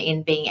practice run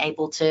in being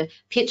able to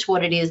pitch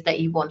what it is that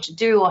you want to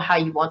do or how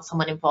you want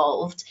someone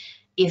involved.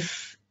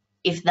 If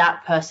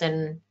that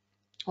person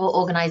or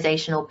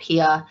organization or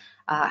peer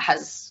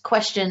has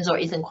questions or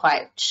isn't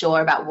quite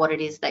sure about what it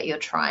is that you're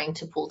trying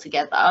to pull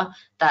together,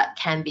 that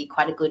can be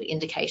quite a good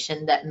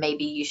indication that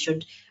maybe you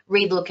should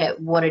relook at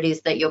what it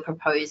is that you're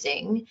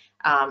proposing,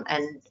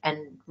 and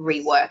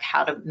rework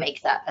how to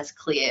make that as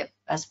clear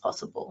as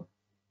possible.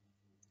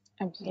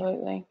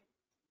 Absolutely.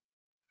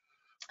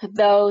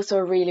 Those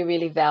are really,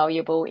 really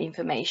valuable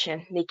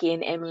information, Nikki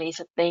and Emily.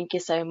 So thank you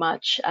so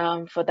much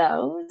for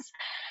those.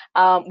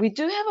 We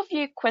do have a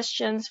few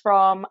questions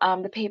from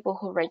the people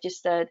who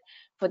registered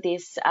for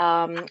this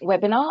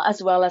webinar,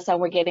 as well as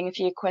we're getting a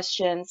few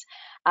questions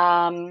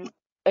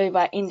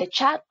over in the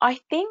chat, I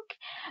think.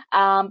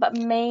 But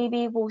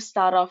maybe we'll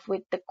start off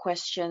with the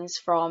questions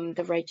from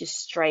the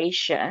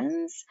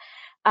registrations.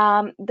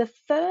 The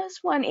first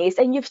one is,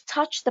 and you've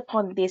touched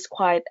upon this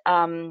quite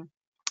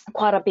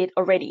a bit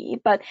already,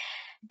 but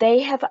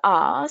they have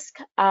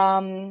asked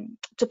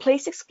to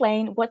please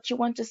explain what you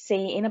want to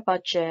see in a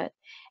budget,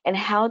 and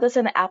how does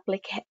an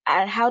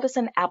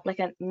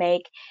applicant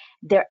make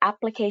their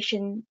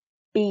application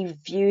be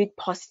viewed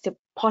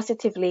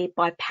positively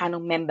by panel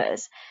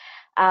members,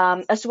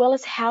 as well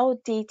as how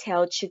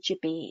detailed should you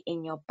be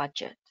in your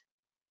budget?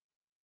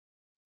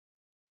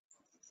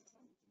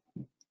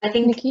 I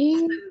think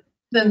Nikki?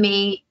 for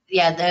me,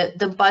 yeah,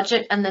 the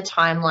budget and the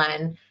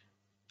timeline,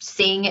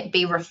 seeing it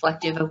be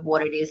reflective of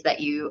what it is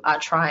that you are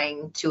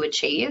trying to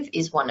achieve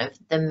is one of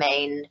the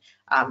main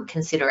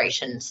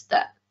considerations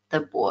that the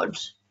board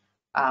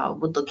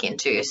would look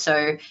into.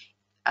 So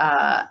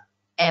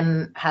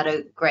Em had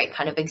a great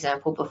kind of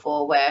example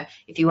before, where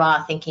if you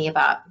are thinking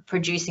about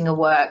producing a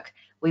work,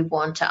 we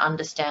want to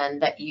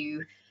understand that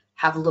you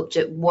have looked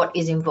at what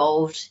is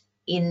involved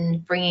in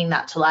bringing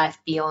that to life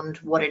beyond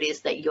what it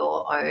is that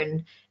your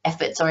own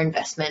efforts or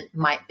investment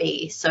might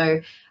be.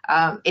 So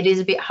it is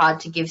a bit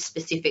hard to give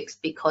specifics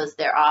because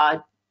there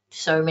are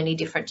so many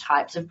different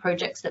types of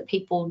projects that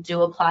people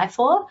do apply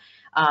for.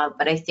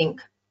 But I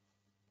think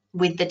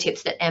with the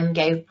tips that Em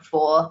gave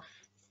before,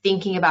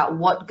 thinking about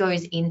what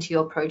goes into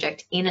your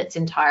project in its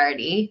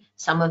entirety,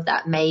 some of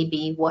that may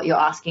be what you're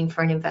asking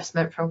for an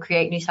investment from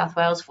Create New South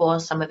Wales for,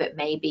 some of it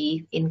may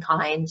be in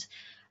kind,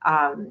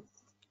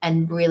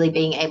 and really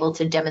being able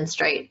to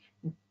demonstrate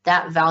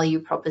that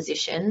value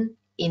proposition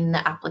in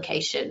the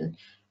application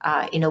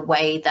in a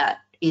way that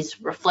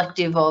is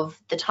reflective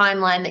of the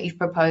timeline that you've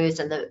proposed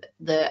and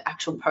the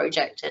actual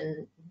project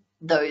and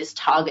those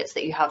targets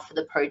that you have for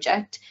the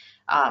project.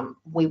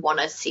 We want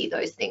to see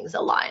those things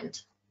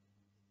aligned.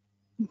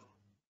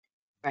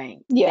 Right.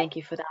 Yeah. Thank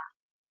you for that.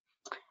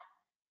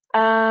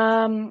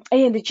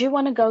 Ian, did you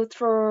want to go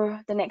through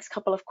the next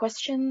couple of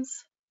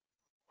questions?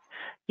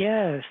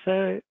 Yeah,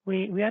 so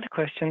we had a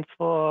question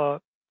for,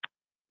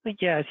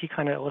 yeah, as you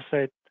kind of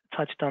also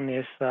touched on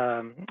this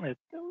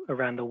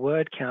around the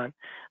word count.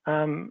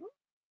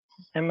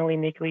 Emily,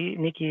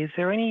 Nikki, is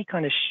there any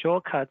kind of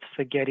shortcuts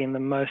for getting the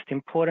most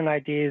important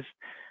ideas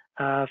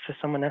for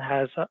someone that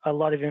has a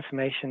lot of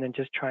information and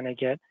just trying to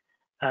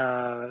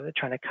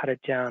cut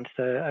it down?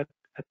 So,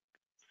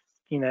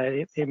 you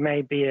know, it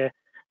may be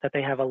that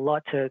they have a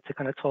lot to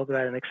kind of talk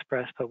about and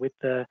express, but with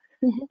the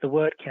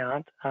word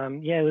count,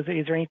 yeah, is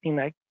there anything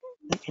like,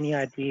 any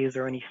ideas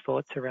or any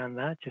thoughts around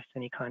that? Just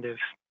any kind of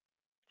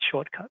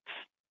shortcuts?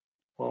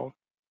 Well,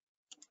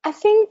 I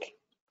think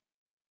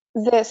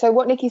so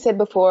what Nikki said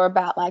before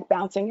about like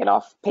bouncing it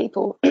off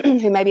people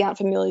who maybe aren't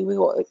familiar with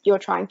what you're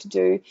trying to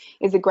do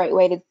is a great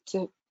way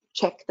to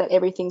check that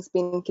everything's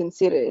been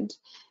considered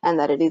and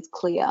that it is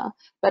clear.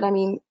 But I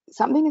mean,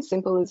 something as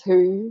simple as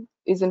who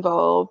is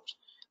involved,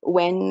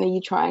 when are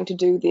you trying to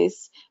do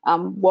this,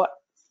 what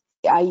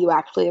are you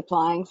actually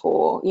applying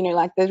for? You know,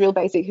 like the real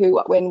basic who,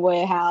 what, when,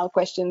 where, how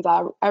questions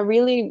are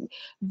really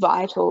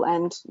vital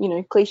and, you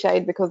know,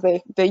 cliched because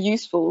they're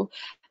useful,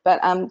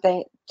 but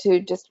they to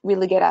just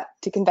really get at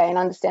to convey an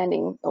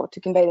understanding or to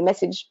convey the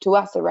message to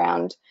us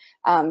around,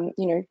 you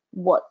know,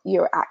 what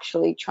you're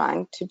actually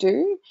trying to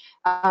do.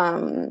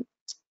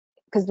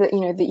 Because you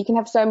know that you can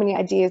have so many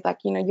ideas, like,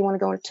 you know, you want to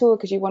go on a tour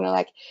because you want to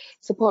like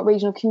support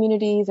regional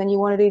communities and you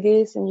want to do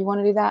this and you want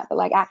to do that, but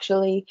like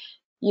actually,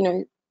 you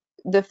know,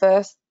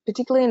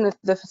 particularly in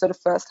the sort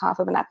of first half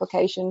of an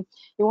application,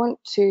 you want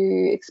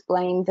to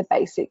explain the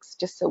basics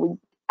just so we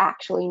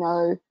actually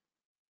know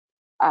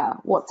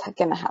what's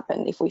going to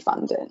happen if we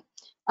fund it.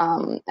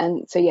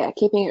 And so, yeah,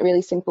 keeping it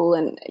really simple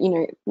and, you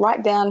know,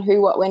 write down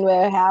who, what, when,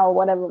 where, how,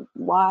 whatever,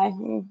 why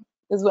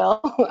as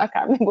well. I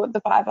can't remember what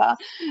the five are.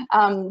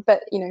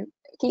 But, you know,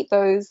 keep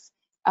those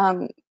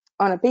on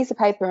a piece of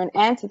paper and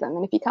answer them.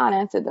 And if you can't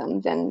answer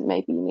them, then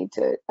maybe you need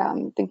to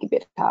think a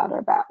bit harder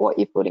about what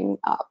you're putting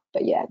up.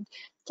 But yeah,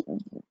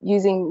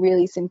 using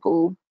really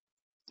simple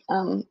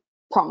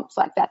prompts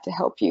like that to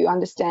help you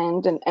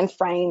understand and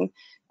frame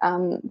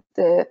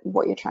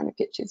what you're trying to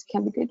pitch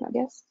can be good, I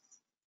guess.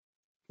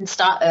 And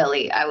start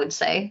early, I would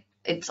say.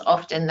 it's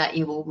often that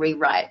you will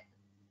rewrite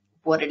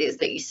what it is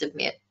that you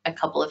submit a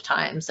couple of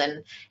times,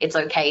 and it's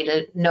okay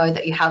to know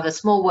that you have a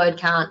small word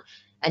count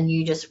and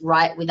you just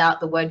write without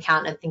the word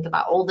count and think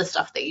about all the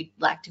stuff that you'd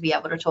like to be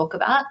able to talk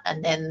about,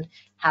 and then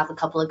have a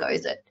couple of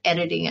goes at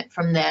editing it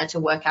from there to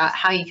work out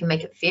how you can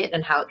make it fit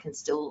and how it can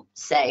still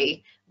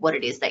say what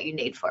it is that you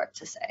need for it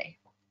to say.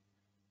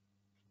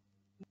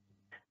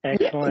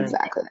 Excellent. Yeah,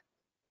 exactly.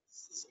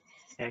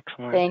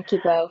 Excellent. Thank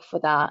you both for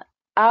that.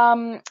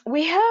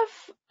 We have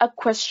a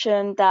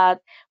question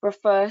that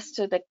refers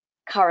to the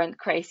current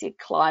crazy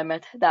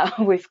climate that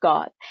we've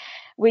got,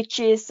 which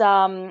is,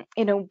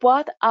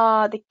 what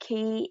are the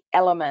key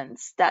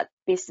elements that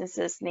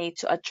businesses need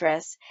to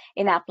address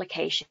in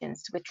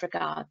applications with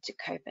regard to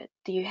COVID?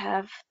 Do you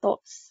have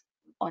thoughts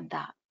on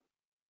that?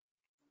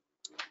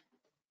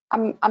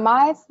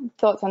 My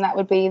thoughts on that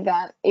would be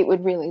that it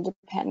would really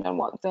depend on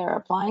what they're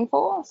applying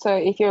for. So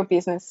if you're a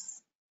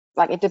business,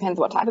 like, it depends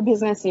what type of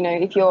business.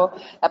 If you're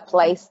a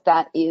place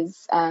that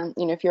is,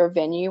 if you're a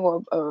venue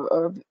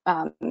or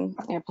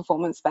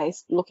performance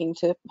space looking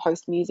to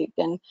host music,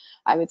 then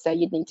I would say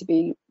you'd need to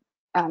be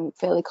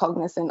fairly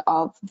cognizant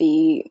of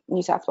the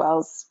New South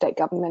Wales state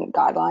government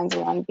guidelines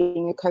around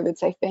being a COVID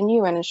safe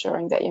venue and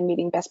ensuring that you're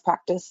meeting best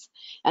practice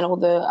and all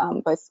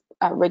the both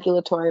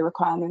regulatory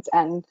requirements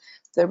and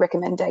the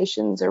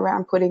recommendations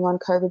around putting on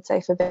COVID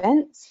safe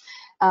events.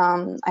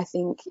 I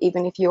think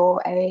even if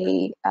you're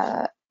a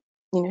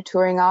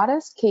touring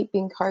artist,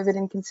 keeping COVID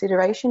in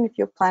consideration if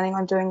you're planning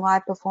on doing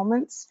live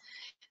performance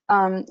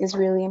is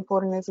really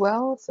important as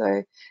well.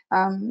 So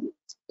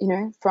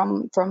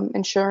from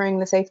ensuring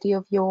the safety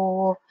of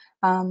your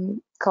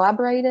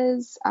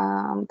collaborators,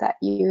 that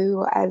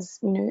you as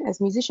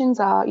musicians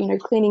are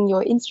cleaning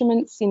your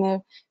instruments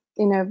in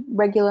a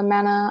regular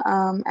manner,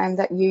 and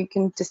that you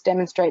can just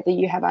demonstrate that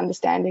you have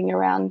understanding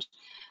around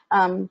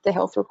the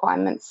health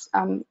requirements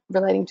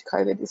relating to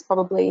COVID is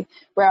probably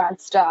where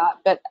I'd start.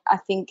 But I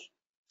think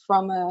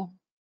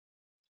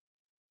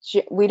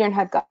we don't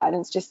have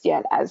guidance just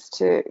yet as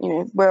to,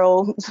 we're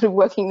all sort of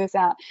working this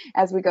out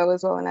as we go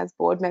as well. And as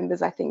board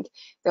members, I think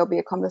there'll be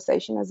a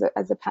conversation as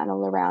a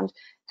panel around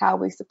how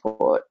we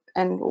support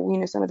and,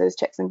 some of those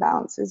checks and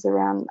balances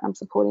around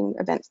supporting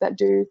events that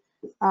do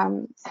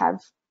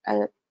have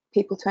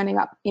people turning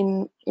up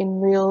in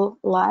real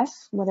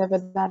life, whatever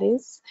that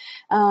is.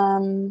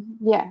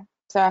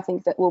 So I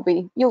think that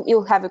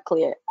you'll have a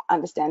clear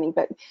understanding,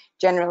 but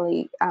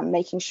generally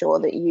making sure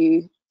that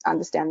you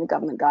understand the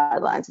government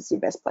guidelines is your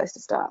best place to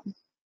start.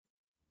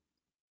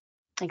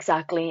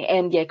 Exactly.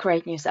 And yeah,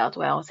 Create New South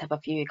Wales have a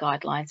few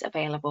guidelines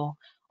available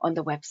on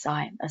the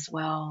website as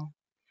well.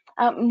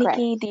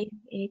 Nikki, do you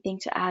have anything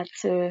to add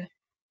to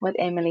what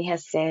Emily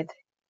has said?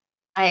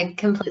 I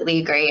completely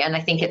agree, and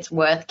I think it's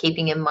worth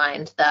keeping in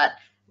mind that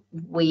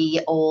we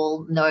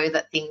all know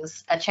that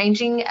things are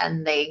changing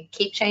and they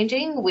keep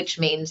changing, which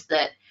means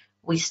that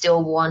we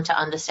still want to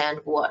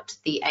understand what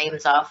the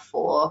aims are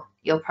for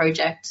your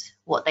project,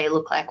 what they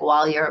look like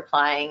while you're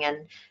applying,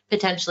 and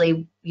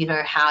potentially,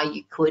 how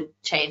you could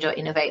change or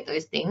innovate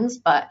those things.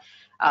 But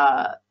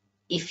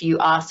if you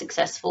are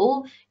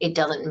successful, it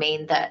doesn't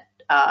mean that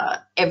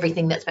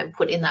everything that's been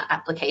put in that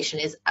application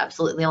is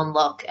absolutely on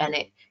lock and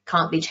it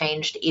can't be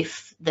changed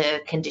if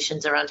the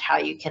conditions around how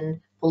you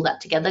can pull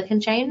that together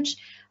can change.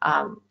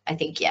 I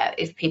think,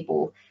 if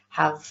people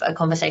have a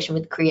conversation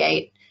with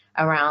Create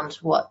around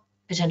what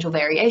potential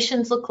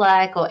variations look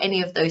like, or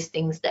any of those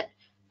things that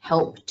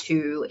help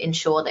to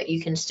ensure that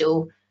you can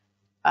still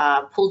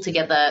pull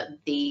together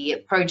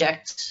the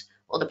project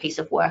or the piece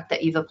of work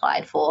that you've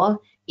applied for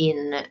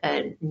in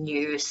a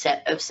new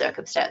set of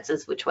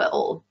circumstances, which we're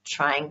all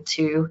trying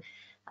to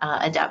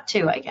adapt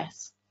to, I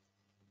guess.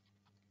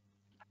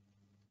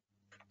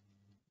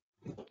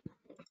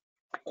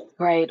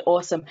 Great,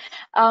 awesome.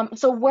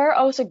 So we're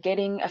also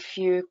getting a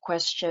few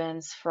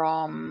questions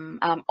from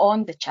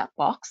on the chat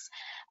box.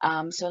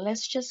 So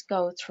let's just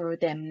go through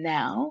them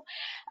now.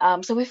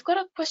 So we've got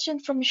a question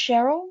from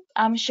Cheryl.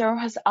 Cheryl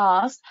has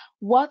asked,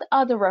 what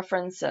are the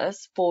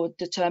references for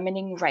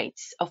determining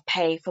rates of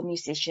pay for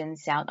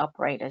musicians, sound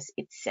operators,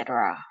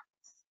 etc.?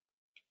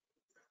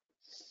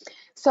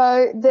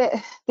 So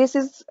this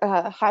is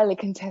a highly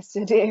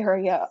contested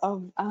area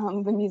of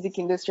the music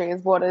industry.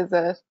 Is what is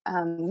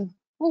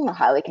not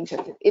highly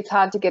contested. It's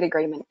hard to get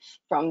agreement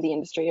from the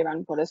industry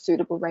around what a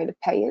suitable rate of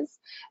pay is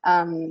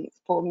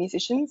for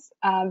musicians.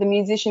 The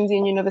Musicians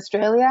Union of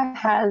Australia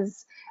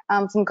has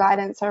some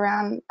guidance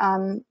around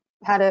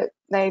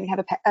they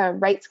have a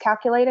rates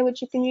calculator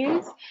which you can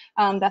use.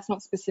 That's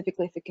not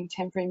specifically for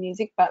contemporary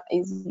music, but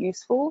is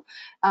useful.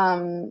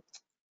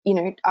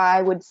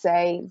 I would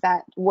say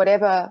that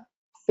whatever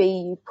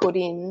fee you put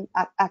in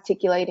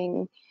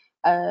articulating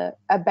a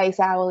base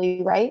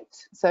hourly rate.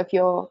 So if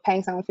you're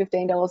paying someone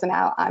 $15 an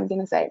hour, I'm going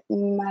to say,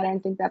 I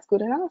don't think that's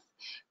good enough.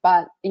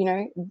 But,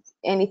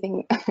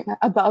 anything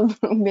above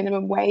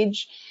minimum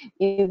wage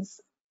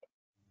is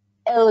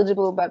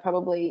eligible, but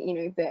probably, you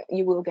know, that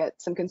you will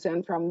get some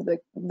concern from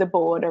the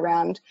board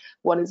around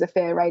what is a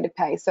fair rate of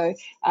pay. So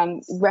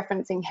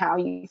referencing how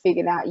you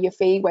figured out your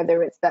fee,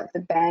 whether it's that the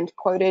band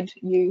quoted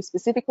you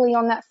specifically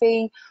on that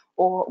fee,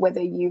 or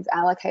whether you've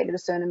allocated a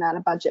certain amount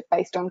of budget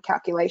based on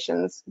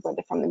calculations,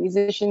 whether from the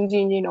musicians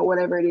union or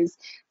whatever it is,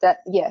 that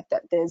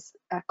that there's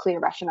a clear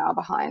rationale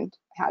behind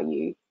how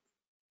you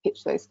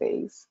pitch those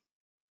fees.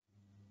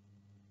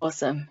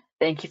 Awesome.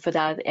 Thank you for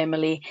that,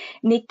 Emily.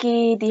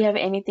 Nikki, do you have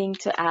anything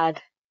to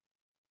add?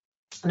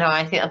 No,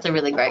 I think that's a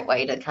really great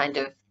way to kind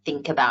of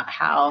think about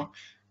how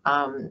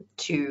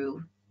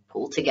to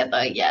pull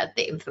together,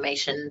 the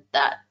information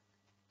that,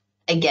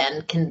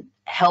 again,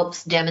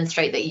 helps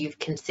demonstrate that you've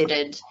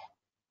considered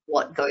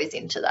what goes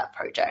into that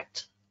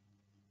project.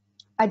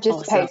 I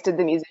just pasted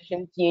the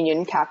Musicians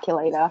Union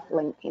calculator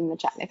link in the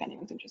chat if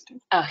anyone's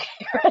interested.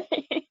 Okay,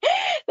 right.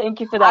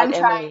 Thank you for that,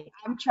 Emily.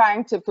 I'm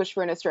trying to push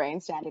for an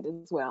Australian standard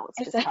as well.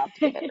 It's just hard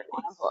to get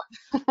everyone on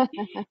board.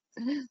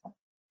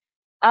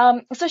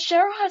 So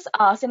Cheryl has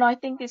asked, and I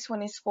think this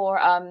one is for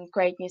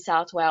Create New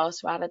South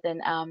Wales rather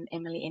than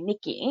Emily and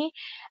Nikki.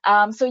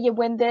 So yeah,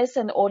 when there's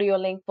an audio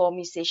link for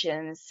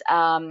musicians,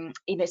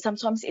 you know,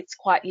 sometimes it's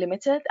quite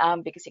limited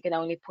because you can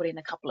only put in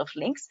a couple of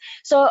links.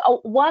 So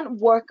one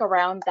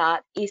workaround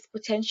that is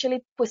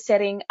potentially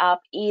setting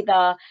up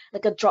either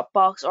like a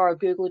Dropbox or a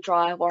Google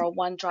Drive or a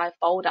OneDrive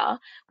folder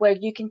where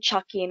you can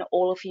chuck in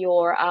all of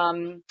your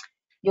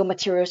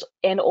materials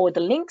and all the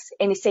links,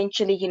 and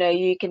essentially, you know,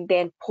 you can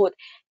then put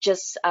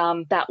just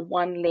that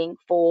one link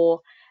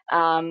for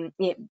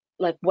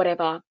like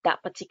whatever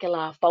that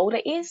particular folder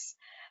is,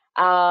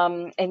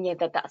 and yeah,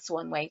 that's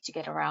one way to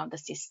get around the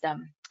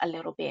system a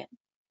little bit.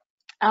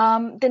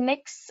 The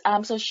next,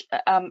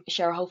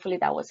 Cheryl, hopefully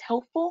that was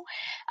helpful.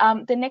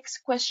 The next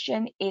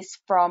question is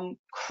from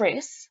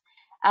Chris.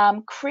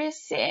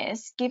 Chris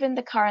says, given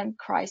the current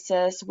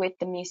crisis with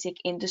the music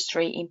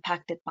industry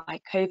impacted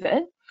by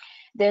COVID,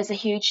 there's a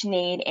huge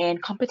need and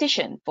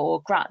competition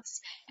for grants.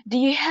 Do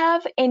you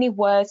have any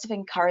words of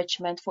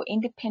encouragement for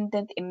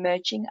independent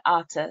emerging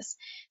artists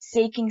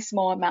seeking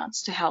small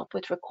amounts to help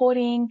with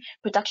recording,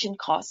 production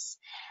costs,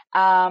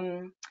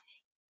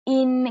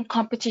 in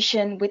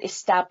competition with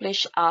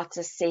established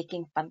artists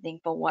seeking funding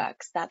for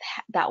works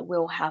that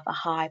will have a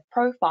high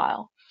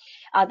profile?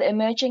 Are the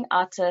emerging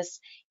artists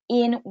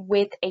in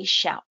with a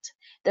shout?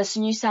 Does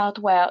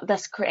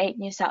Create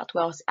New South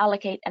Wales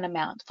allocate an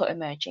amount for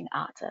emerging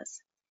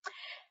artists?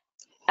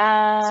 So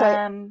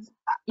I'm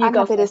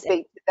happy to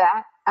speak to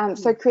that.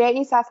 So Create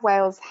New South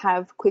Wales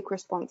have quick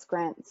response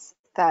grants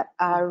that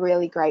are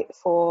really great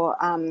for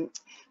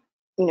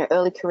you know,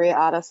 early career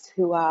artists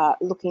who are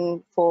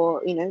looking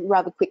for, you know,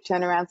 rather quick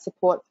turnaround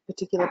support for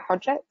particular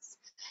projects.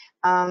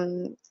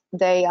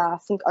 They are, I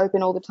think,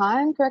 open all the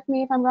time. Correct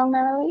me if I'm wrong,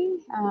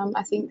 Marilee.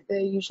 I think they're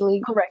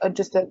usually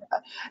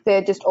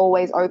they're just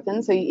always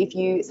open. So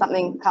if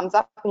something comes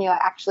up and you're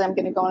like, actually, I'm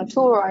going to go on a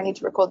tour or I need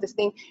to record this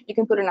thing, you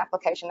can put an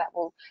application that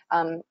will.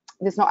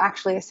 It's not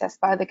actually assessed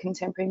by the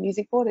Contemporary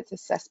Music Board. It's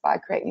assessed by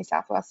Create New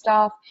South Wales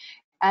staff,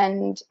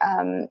 and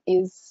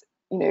is,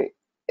 you know,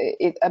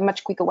 a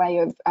much quicker way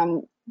of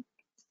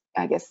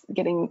I guess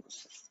getting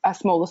a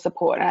smaller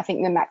support, and I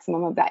think the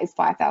maximum of that is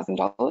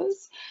 $5,000,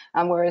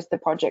 whereas the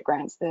project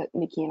grants that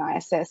Nikki and I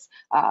assess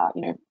are,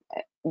 you know,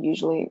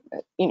 usually,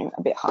 you know,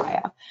 a bit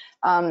higher.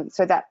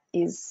 So that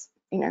is,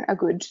 you know, a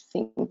good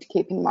thing to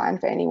keep in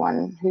mind for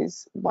anyone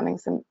who's wanting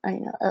some,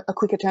 you know, a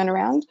quicker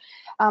turnaround.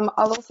 I'll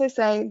also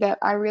say that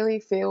I really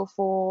feel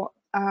for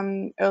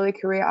early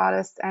career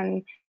artists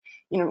and,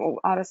 you know,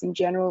 artists in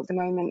general at the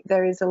moment.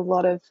 There is a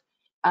lot of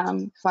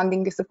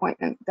funding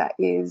disappointment that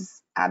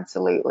is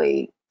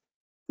absolutely,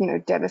 you know,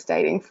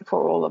 devastating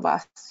for all of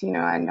us. You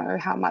know, I know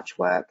how much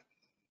work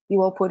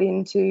you all put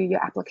into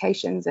your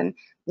applications, and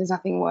there's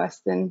nothing worse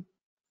than,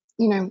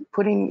 you know,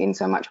 putting in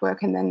so much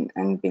work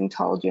and being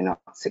told you're not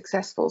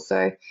successful.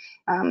 So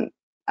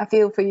I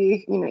feel for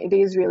you. You know, it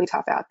is really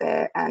tough out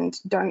there, and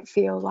don't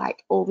feel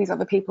like all these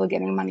other people are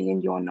getting money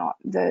and you're not.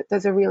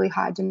 There's a really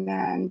high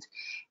demand,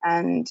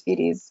 and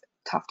it is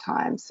tough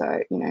time. So,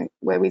 you know,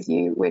 we're with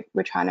you.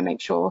 We're trying to make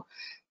sure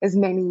as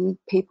many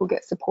people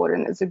get supported,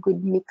 and there's a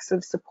good mix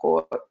of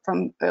support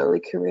from early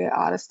career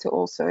artists to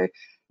also,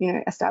 you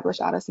know,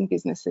 established artists and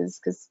businesses,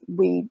 because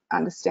we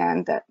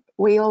understand that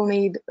we all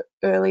need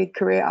early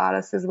career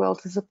artists as well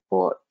to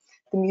support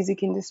the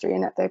music industry,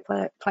 and that they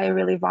play a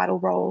really vital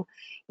role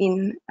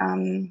in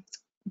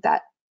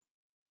that,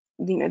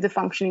 you know, the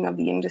functioning of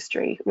the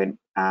industry.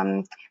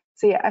 So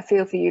yeah, I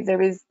feel for you.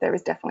 There is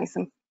definitely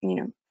some, you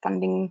know,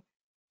 funding,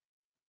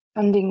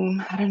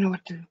 I don't know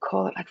what to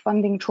call it, like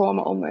funding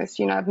trauma almost.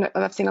 You know,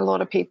 I've seen a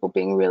lot of people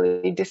being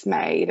really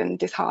dismayed and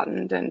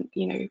disheartened, and,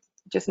 you know,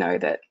 just know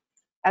that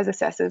as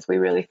assessors, we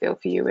really feel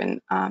for you,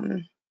 and,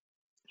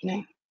 you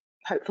know,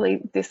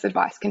 hopefully this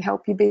advice can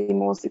help you be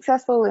more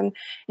successful. And,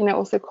 you know,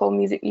 also call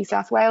Music New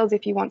South Wales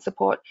if you want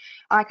support.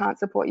 I can't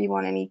support you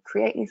on any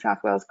Create New South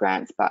Wales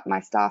grants, but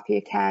my staff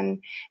here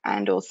can.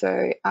 And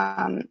also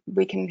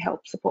we can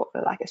help support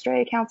for like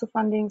Australia Council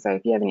funding. So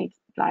if you ever need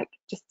like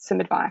just some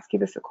advice,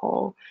 give us a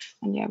call,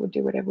 and yeah, we'll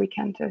do whatever we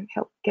can to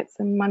help get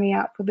some money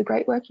out for the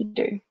great work you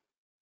do.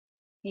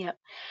 Yeah.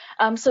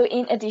 So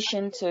in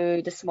addition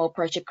to the small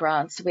project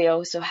grants, we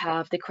also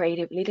have the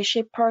creative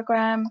leadership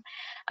program.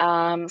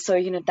 So,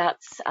 you know,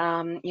 that's,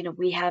 you know,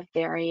 we have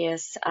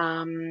various,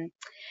 you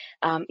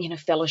know,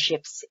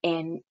 fellowships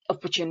and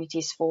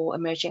opportunities for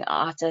emerging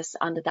artists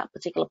under that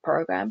particular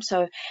program.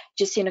 So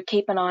just, you know,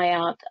 keep an eye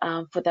out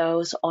for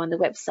those on the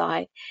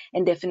website,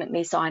 and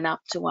definitely sign up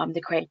to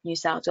the Create New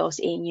South Wales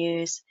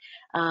e-news.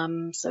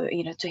 So,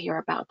 you know, to hear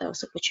about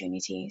those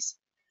opportunities.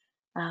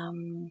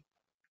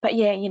 But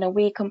yeah, you know,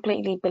 we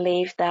completely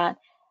believe that,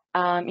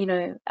 you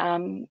know,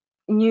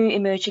 new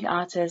emerging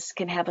artists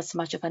can have as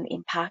much of an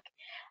impact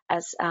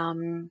as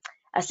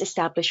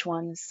established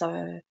ones.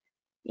 So,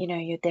 you know,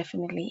 you're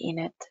definitely in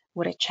it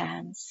with a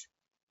chance.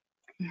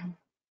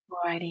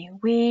 Alrighty.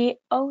 We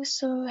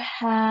also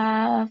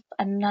have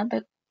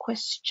another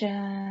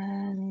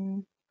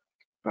question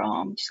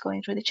from, just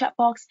going through the chat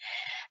box.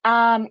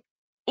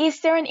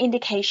 Is there an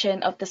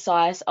indication of the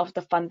size of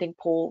the funding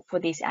pool for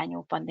this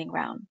annual funding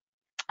round?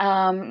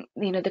 You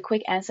know, the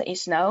quick answer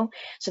is no.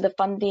 So the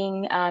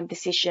funding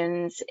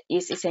decisions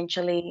is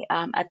essentially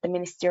at the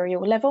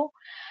ministerial level.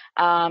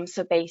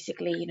 So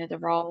basically, you know, the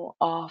role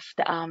of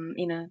the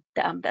you know,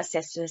 the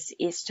assessors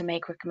is to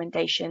make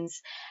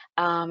recommendations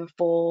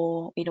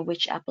for, you know,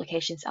 which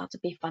applications are to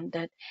be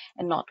funded,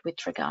 and not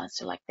with regards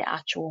to like the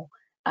actual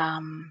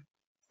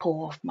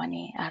pool of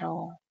money at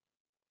all.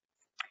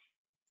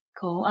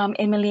 Cool.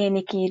 Emily and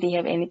Nikki, do you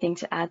have anything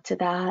to add to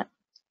that?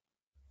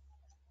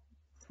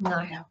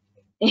 No.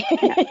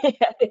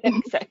 I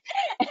think so.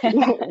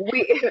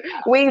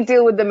 we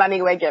deal with the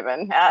money we're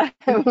given,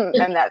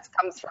 and that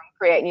comes from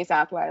Create New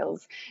South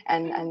Wales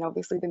and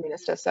obviously the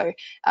minister. So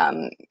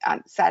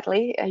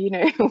sadly, you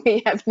know,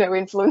 we have no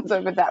influence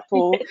over that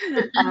pool,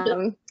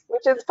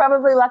 which is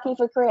probably lucky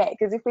for Create,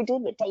 because if we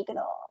did, we'd take it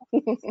all.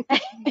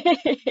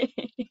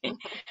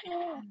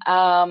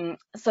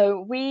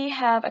 So we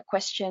have a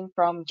question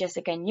from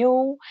Jessica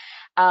Newell.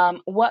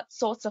 What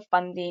sorts of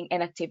funding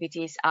and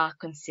activities are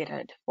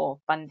considered for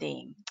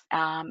funding?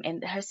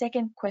 And her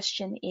second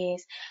question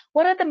is,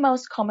 what are the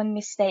most common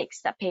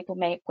mistakes that people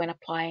make when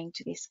applying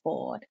to this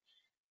board?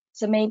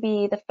 So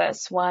maybe the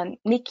first one,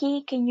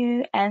 Nikki, can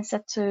you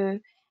answer to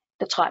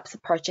the types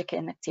of project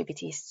and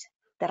activities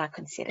that are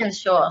considered? Yeah,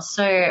 sure.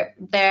 So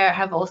there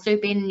have also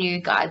been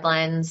new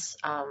guidelines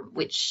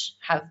which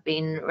have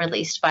been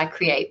released by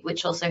Create,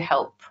 which also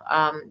help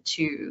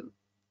to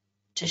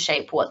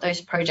shape what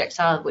those projects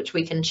are, which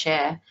we can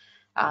share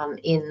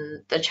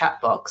in the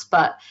chat box.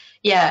 But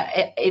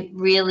yeah, it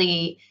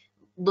really,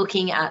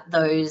 looking at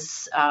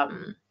those,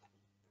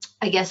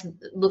 I guess,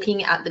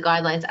 looking at the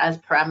guidelines as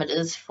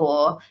parameters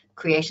for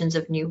creations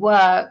of new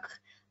work,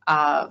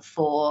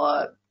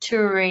 for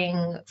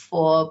touring,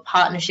 for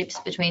partnerships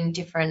between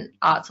different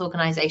arts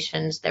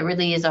organizations. There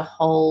really is a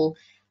whole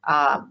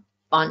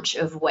bunch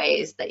of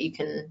ways that you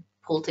can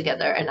pull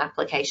together an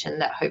application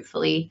that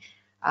hopefully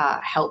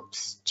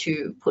helps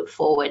to put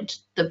forward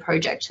the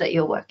project that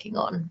you're working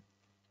on.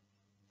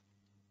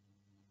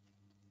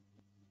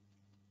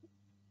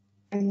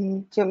 Do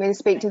you want me to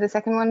speak to the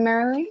second one,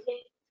 Marilee?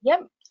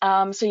 Yep.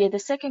 So yeah, the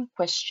second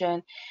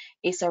question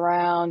is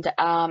around,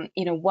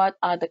 you know, what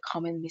are the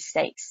common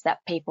mistakes that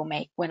people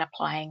make when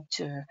applying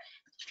to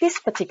this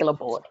particular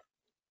board?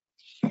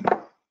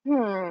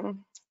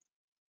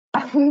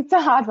 It's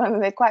a hard one.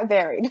 They're quite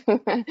varied.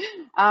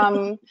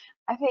 I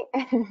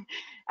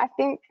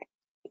think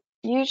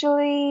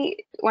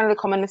usually one of the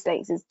common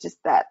mistakes is just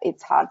that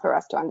it's hard for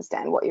us to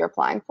understand what you're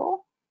applying for.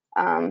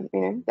 You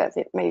know, that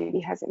it maybe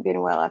hasn't been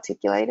well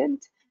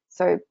articulated.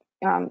 So,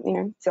 you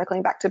know,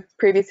 circling back to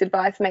previous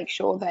advice, make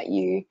sure that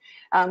you,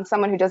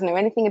 someone who doesn't know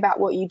anything about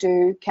what you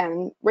do,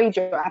 can read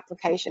your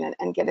application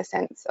and get a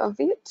sense of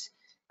it.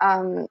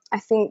 I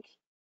think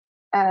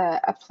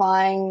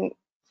applying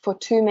for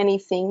too many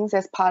things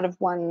as part of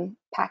one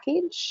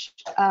package,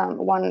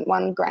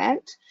 one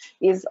grant,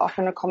 is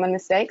often a common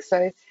mistake.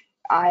 So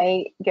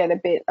I get a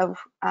bit of,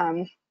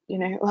 you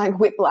know, like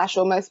whiplash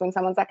almost when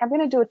someone's like, I'm going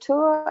to do a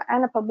tour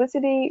and a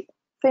publicity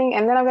thing,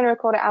 and then I'm going to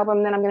record an album,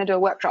 and then I'm going to do a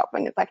workshop,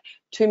 and it's like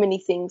too many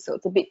things. So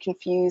it's a bit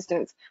confused,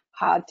 and it's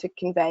hard to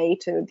convey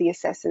to the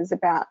assessors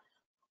about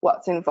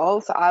what's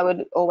involved. So I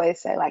would always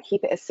say, like,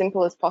 keep it as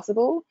simple as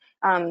possible,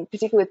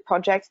 particularly with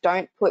projects.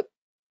 Don't put,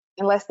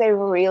 unless they're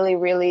really,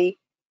 really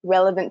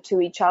relevant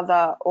to each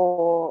other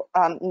or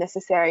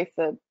necessary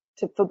for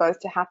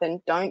both to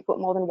happen, don't put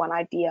more than one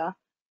idea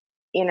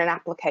in an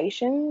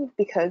application,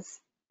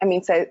 because, I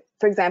mean, so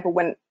for example,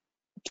 when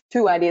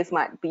two ideas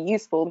might be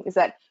useful, is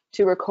that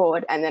to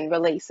record and then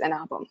release an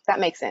album. That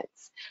makes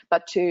sense.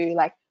 But to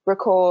like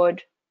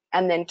record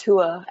and then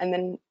tour, and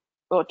then,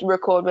 or to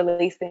record,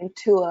 release, then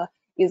tour,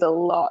 is a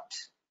lot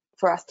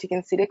for us to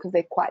consider because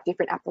they're quite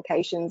different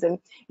applications, and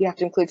you have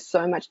to include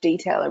so much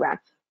detail around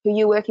who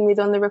you're working with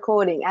on the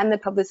recording and the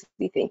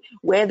publicity thing,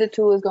 where the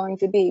tour is going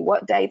to be,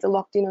 what dates are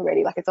locked in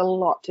already. Like, it's a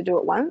lot to do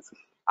at once.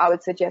 I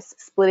would suggest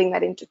splitting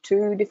that into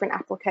 2 different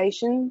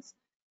applications,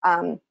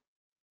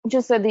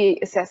 just so the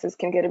assessors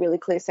can get a really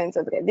clear sense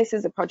of, okay, this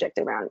is a project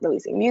around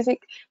releasing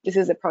music, this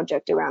is a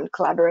project around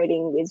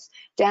collaborating with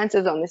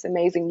dancers on this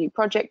amazing new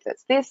project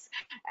that's this,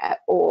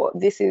 or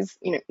this is,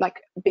 you know,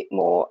 like a bit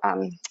more,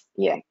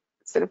 yeah,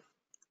 sort of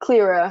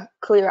clearer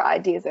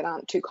ideas that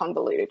aren't too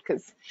convoluted,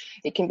 because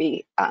it can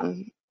be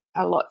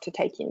a lot to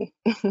take in.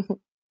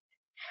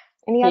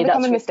 Any other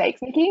common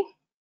mistakes, Nikki?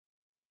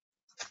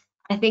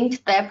 I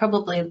think they're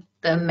probably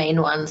the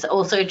main ones.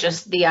 Also,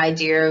 just the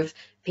idea of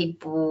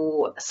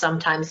people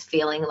sometimes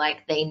feeling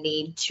like they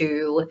need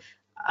to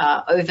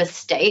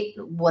overstate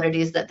what it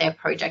is that their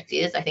project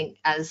is. I think,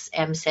 as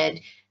Em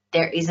said,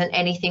 there isn't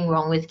anything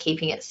wrong with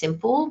keeping it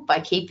simple. By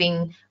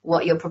keeping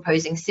what you're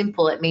proposing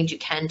simple, it means you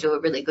can do a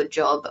really good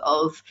job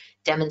of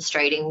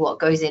demonstrating what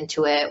goes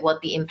into it,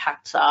 what the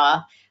impacts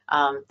are.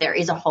 There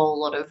is a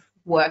whole lot of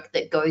work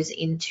that goes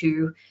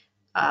into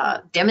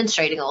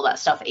demonstrating all that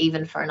stuff,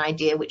 even for an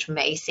idea which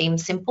may seem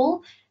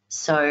simple.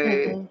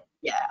 So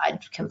yeah, I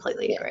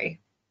completely agree.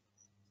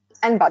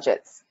 And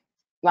budgets,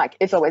 like,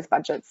 it's always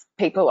budgets.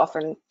 People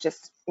often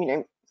just, you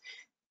know,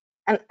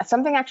 and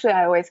something actually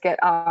I always get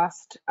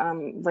asked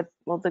with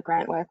all the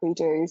grant work we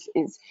do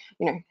is,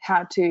 you know,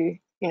 how to, you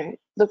know,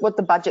 look what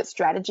the budget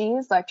strategy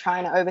is, like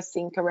trying to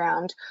overthink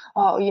around,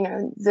 oh, you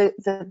know,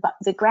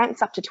 the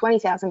grant's up to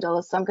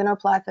 $20,000, so I'm going to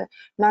apply for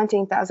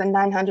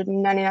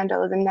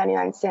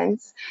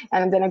 $19,999.99,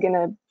 and then I'm going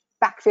to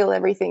backfill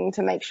everything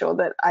to make sure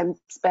that I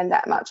spend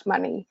that much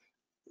money.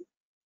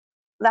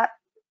 That,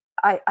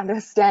 I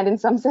understand in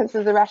some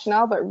senses the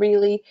rationale, but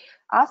really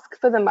ask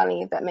for the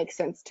money that makes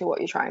sense to what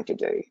you're trying to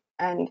do,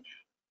 and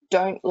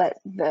don't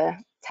let the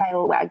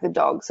tail wag the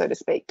dog, so to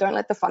speak. Don't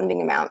let the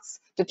funding amounts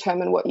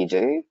determine what you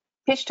do.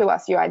 Pitch to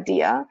us your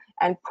idea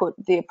and put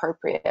the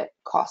appropriate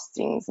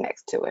costings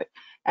next to it.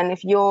 And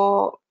if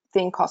your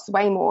thing costs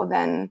way more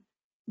than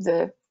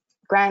the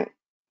grant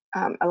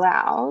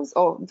allows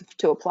or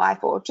to apply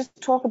for, just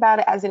talk about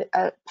it as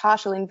a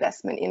partial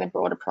investment in a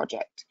broader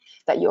project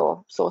that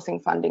you're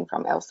sourcing funding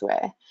from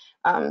elsewhere.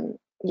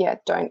 Yeah,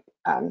 don't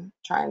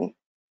try and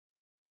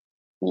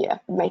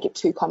make it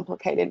too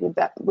complicated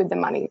with the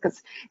money,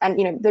 because, and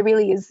you know, there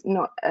really is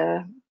not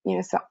a, you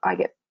know, so I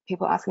get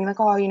people asking like,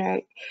 oh, you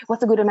know,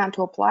 what's a good amount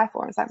to apply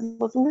for? And it's like,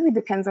 well, it really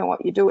depends on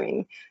what you're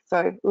doing.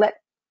 So let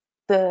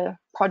the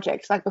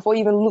project, like, before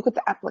you even look at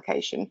the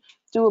application,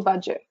 do a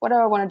budget. What do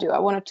I want to do? I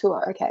want a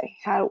tour. Okay,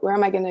 where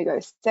am I going to go?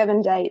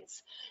 7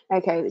 dates.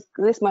 Okay,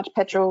 this much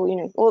petrol, you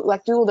know,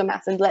 like, do all the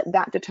maths and let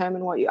that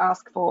determine what you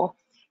ask for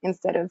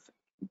instead of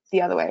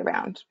the other way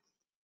around.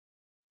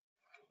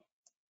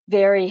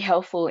 Very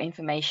helpful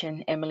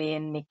information, Emily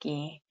and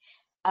Nikki.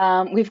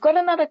 We've got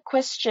another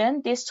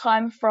question, this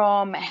time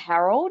from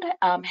Harold.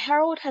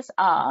 Harold has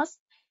asked,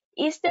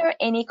 is there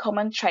any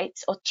common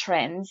traits or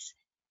trends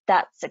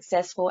that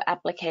successful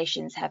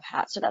applications have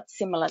had? So that's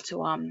similar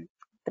to a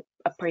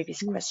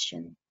previous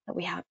question that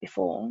we had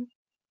before.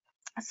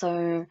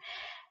 So,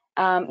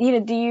 you know,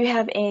 do you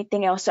have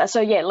anything else? So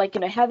yeah, like,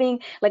 you know,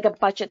 having like a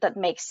budget that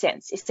makes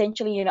sense,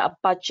 essentially, you know, a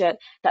budget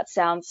that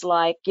sounds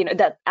like, you know,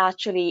 that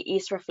actually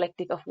is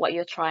reflective of what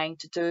you're trying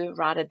to do,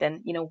 rather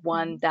than, you know,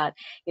 one that,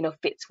 you know,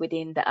 fits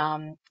within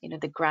the, you know,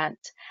 the grant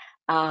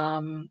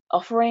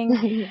offering.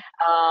 Yeah,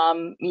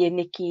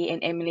 Nikki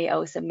and Emily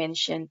also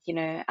mentioned, you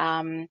know,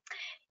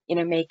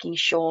 making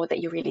sure that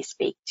you really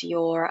speak to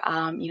your,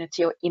 you know,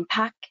 to your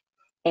impact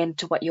and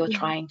to what you're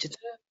trying to do.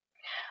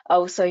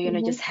 Also, you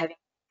know, just having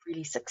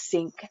really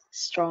succinct,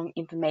 strong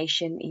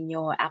information in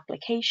your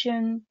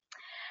application.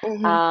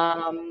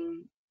 Yeah.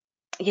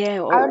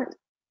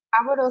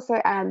 I would also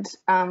add,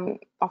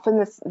 often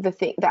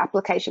the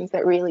applications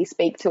that really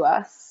speak to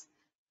us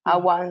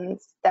are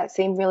ones that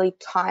seem really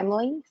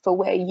timely for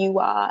where you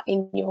are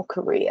in your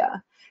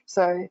career.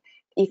 So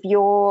if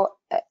you're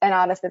an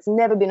artist that's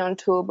never been on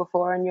tour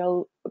before and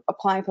you're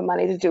applying for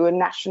money to do a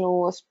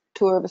national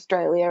tour of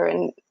Australia,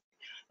 and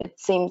it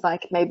seems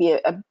like maybe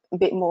a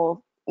bit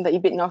more, that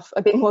you've bitten off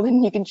a bit more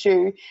than you can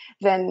chew,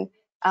 then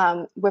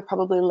we're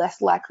probably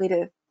less likely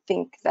to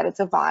think that it's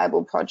a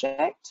viable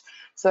project.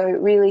 So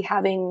really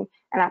having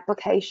an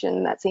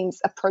application that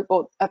seems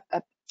appropriate,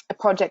 a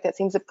project that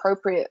seems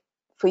appropriate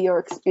for your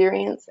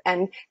experience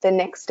and the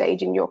next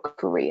stage in your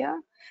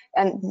career,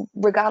 and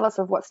regardless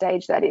of what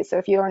stage that is. So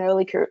if you're an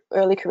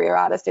early career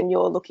artist and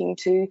you're looking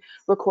to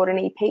record an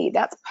EP,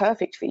 that's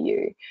perfect for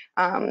you.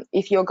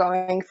 If you're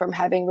going from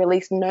having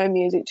released no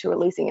music to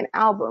releasing an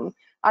album,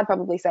 I'd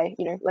probably say,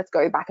 you know, let's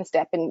go back a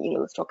step and, you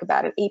know, let's talk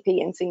about an EP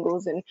and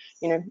singles and,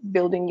 you know,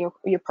 building your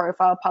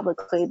profile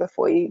publicly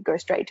before you go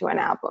straight to an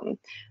album,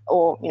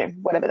 or, you know,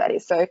 whatever that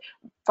is. So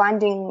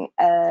finding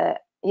a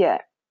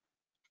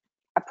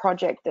a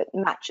project that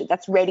matches,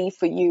 that's ready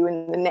for you,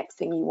 and the next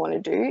thing you want to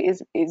do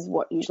is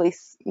what usually,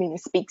 you know,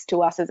 speaks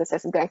to us as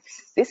assessors, going,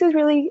 this is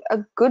really a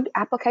good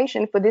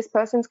application for this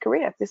person's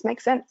career. This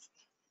makes sense.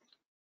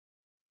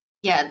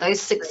 Yeah,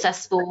 those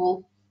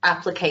successful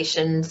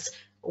applications,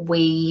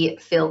 we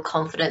feel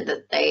confident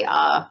that they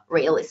are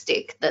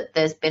realistic, that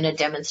there's been a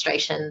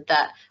demonstration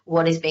that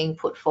what is being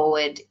put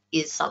forward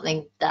is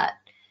something that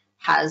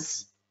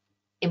has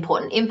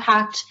important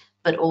impact,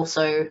 but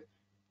also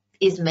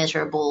is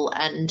measurable,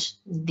 and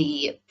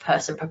the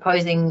person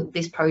proposing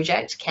this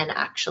project can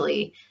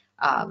actually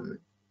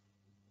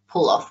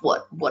pull off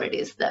what it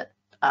is that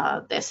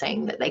they're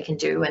saying that they can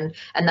do. And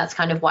that's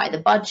kind of why the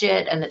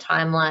budget and the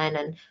timeline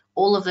and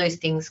all of those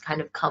things kind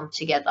of come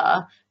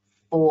together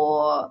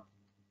for,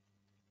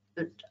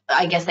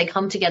 I guess they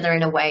come together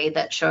in a way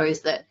that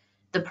shows that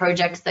the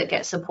projects that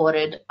get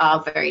supported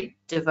are very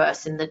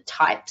diverse in the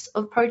types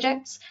of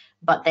projects,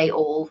 but they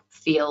all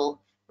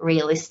feel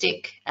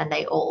realistic and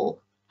they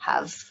all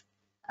have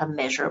a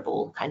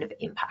measurable kind of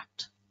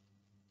impact.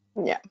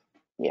 Yeah,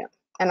 yeah,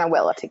 and are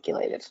well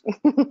articulated.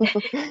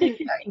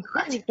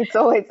 It's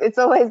It's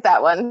always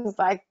that one. It's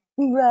like,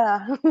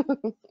 but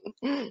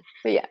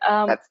yeah,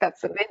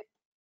 that's a bit.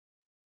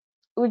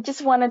 We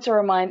just wanted to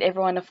remind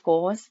everyone, of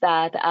course,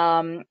 that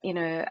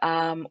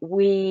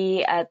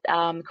we at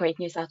Create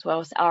New South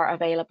Wales are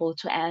available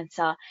to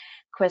answer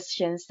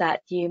questions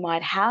that you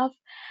might have.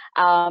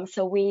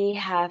 So we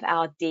have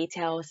our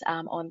details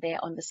on there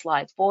on the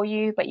slides for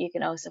you, but you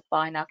can also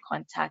find our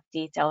contact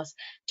details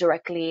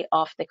directly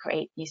off the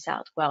Create New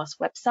South Wales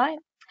website.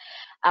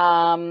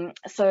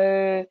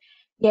 So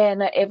yeah,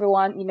 no,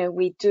 everyone,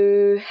 we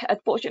do,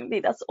 unfortunately,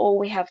 that's all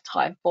we have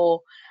time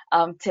for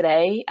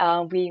today.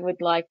 We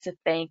would like to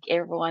thank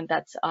everyone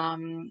that's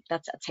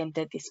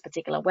attended this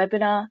particular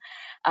webinar.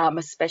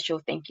 A special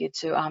thank you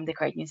to the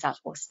Create New South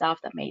Wales staff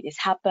that made this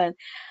happen.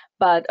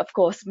 But of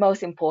course,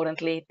 most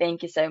importantly,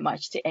 thank you so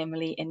much to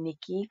Emily and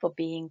Nikki for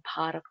being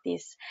part of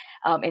this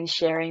and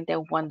sharing their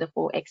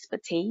wonderful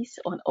expertise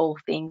on all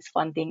things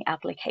funding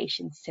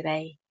applications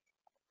today.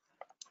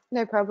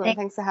 No problem.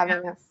 Thanks for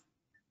having us.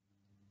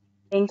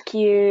 Thank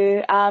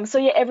you. So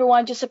yeah,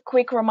 everyone, just a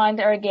quick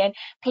reminder again,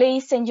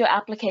 please send your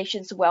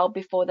applications well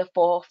before the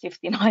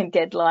 4:59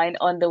 deadline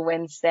on the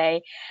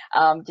Wednesday,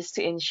 just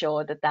to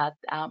ensure that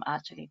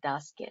actually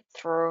does get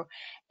through.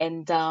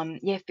 And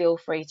yeah, feel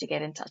free to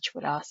get in touch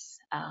with us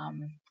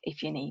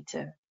if you need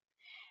to.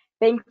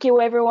 Thank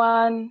you,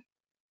 everyone.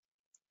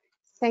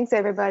 Thanks,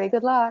 everybody.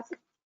 Good luck.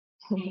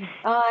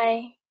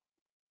 Bye.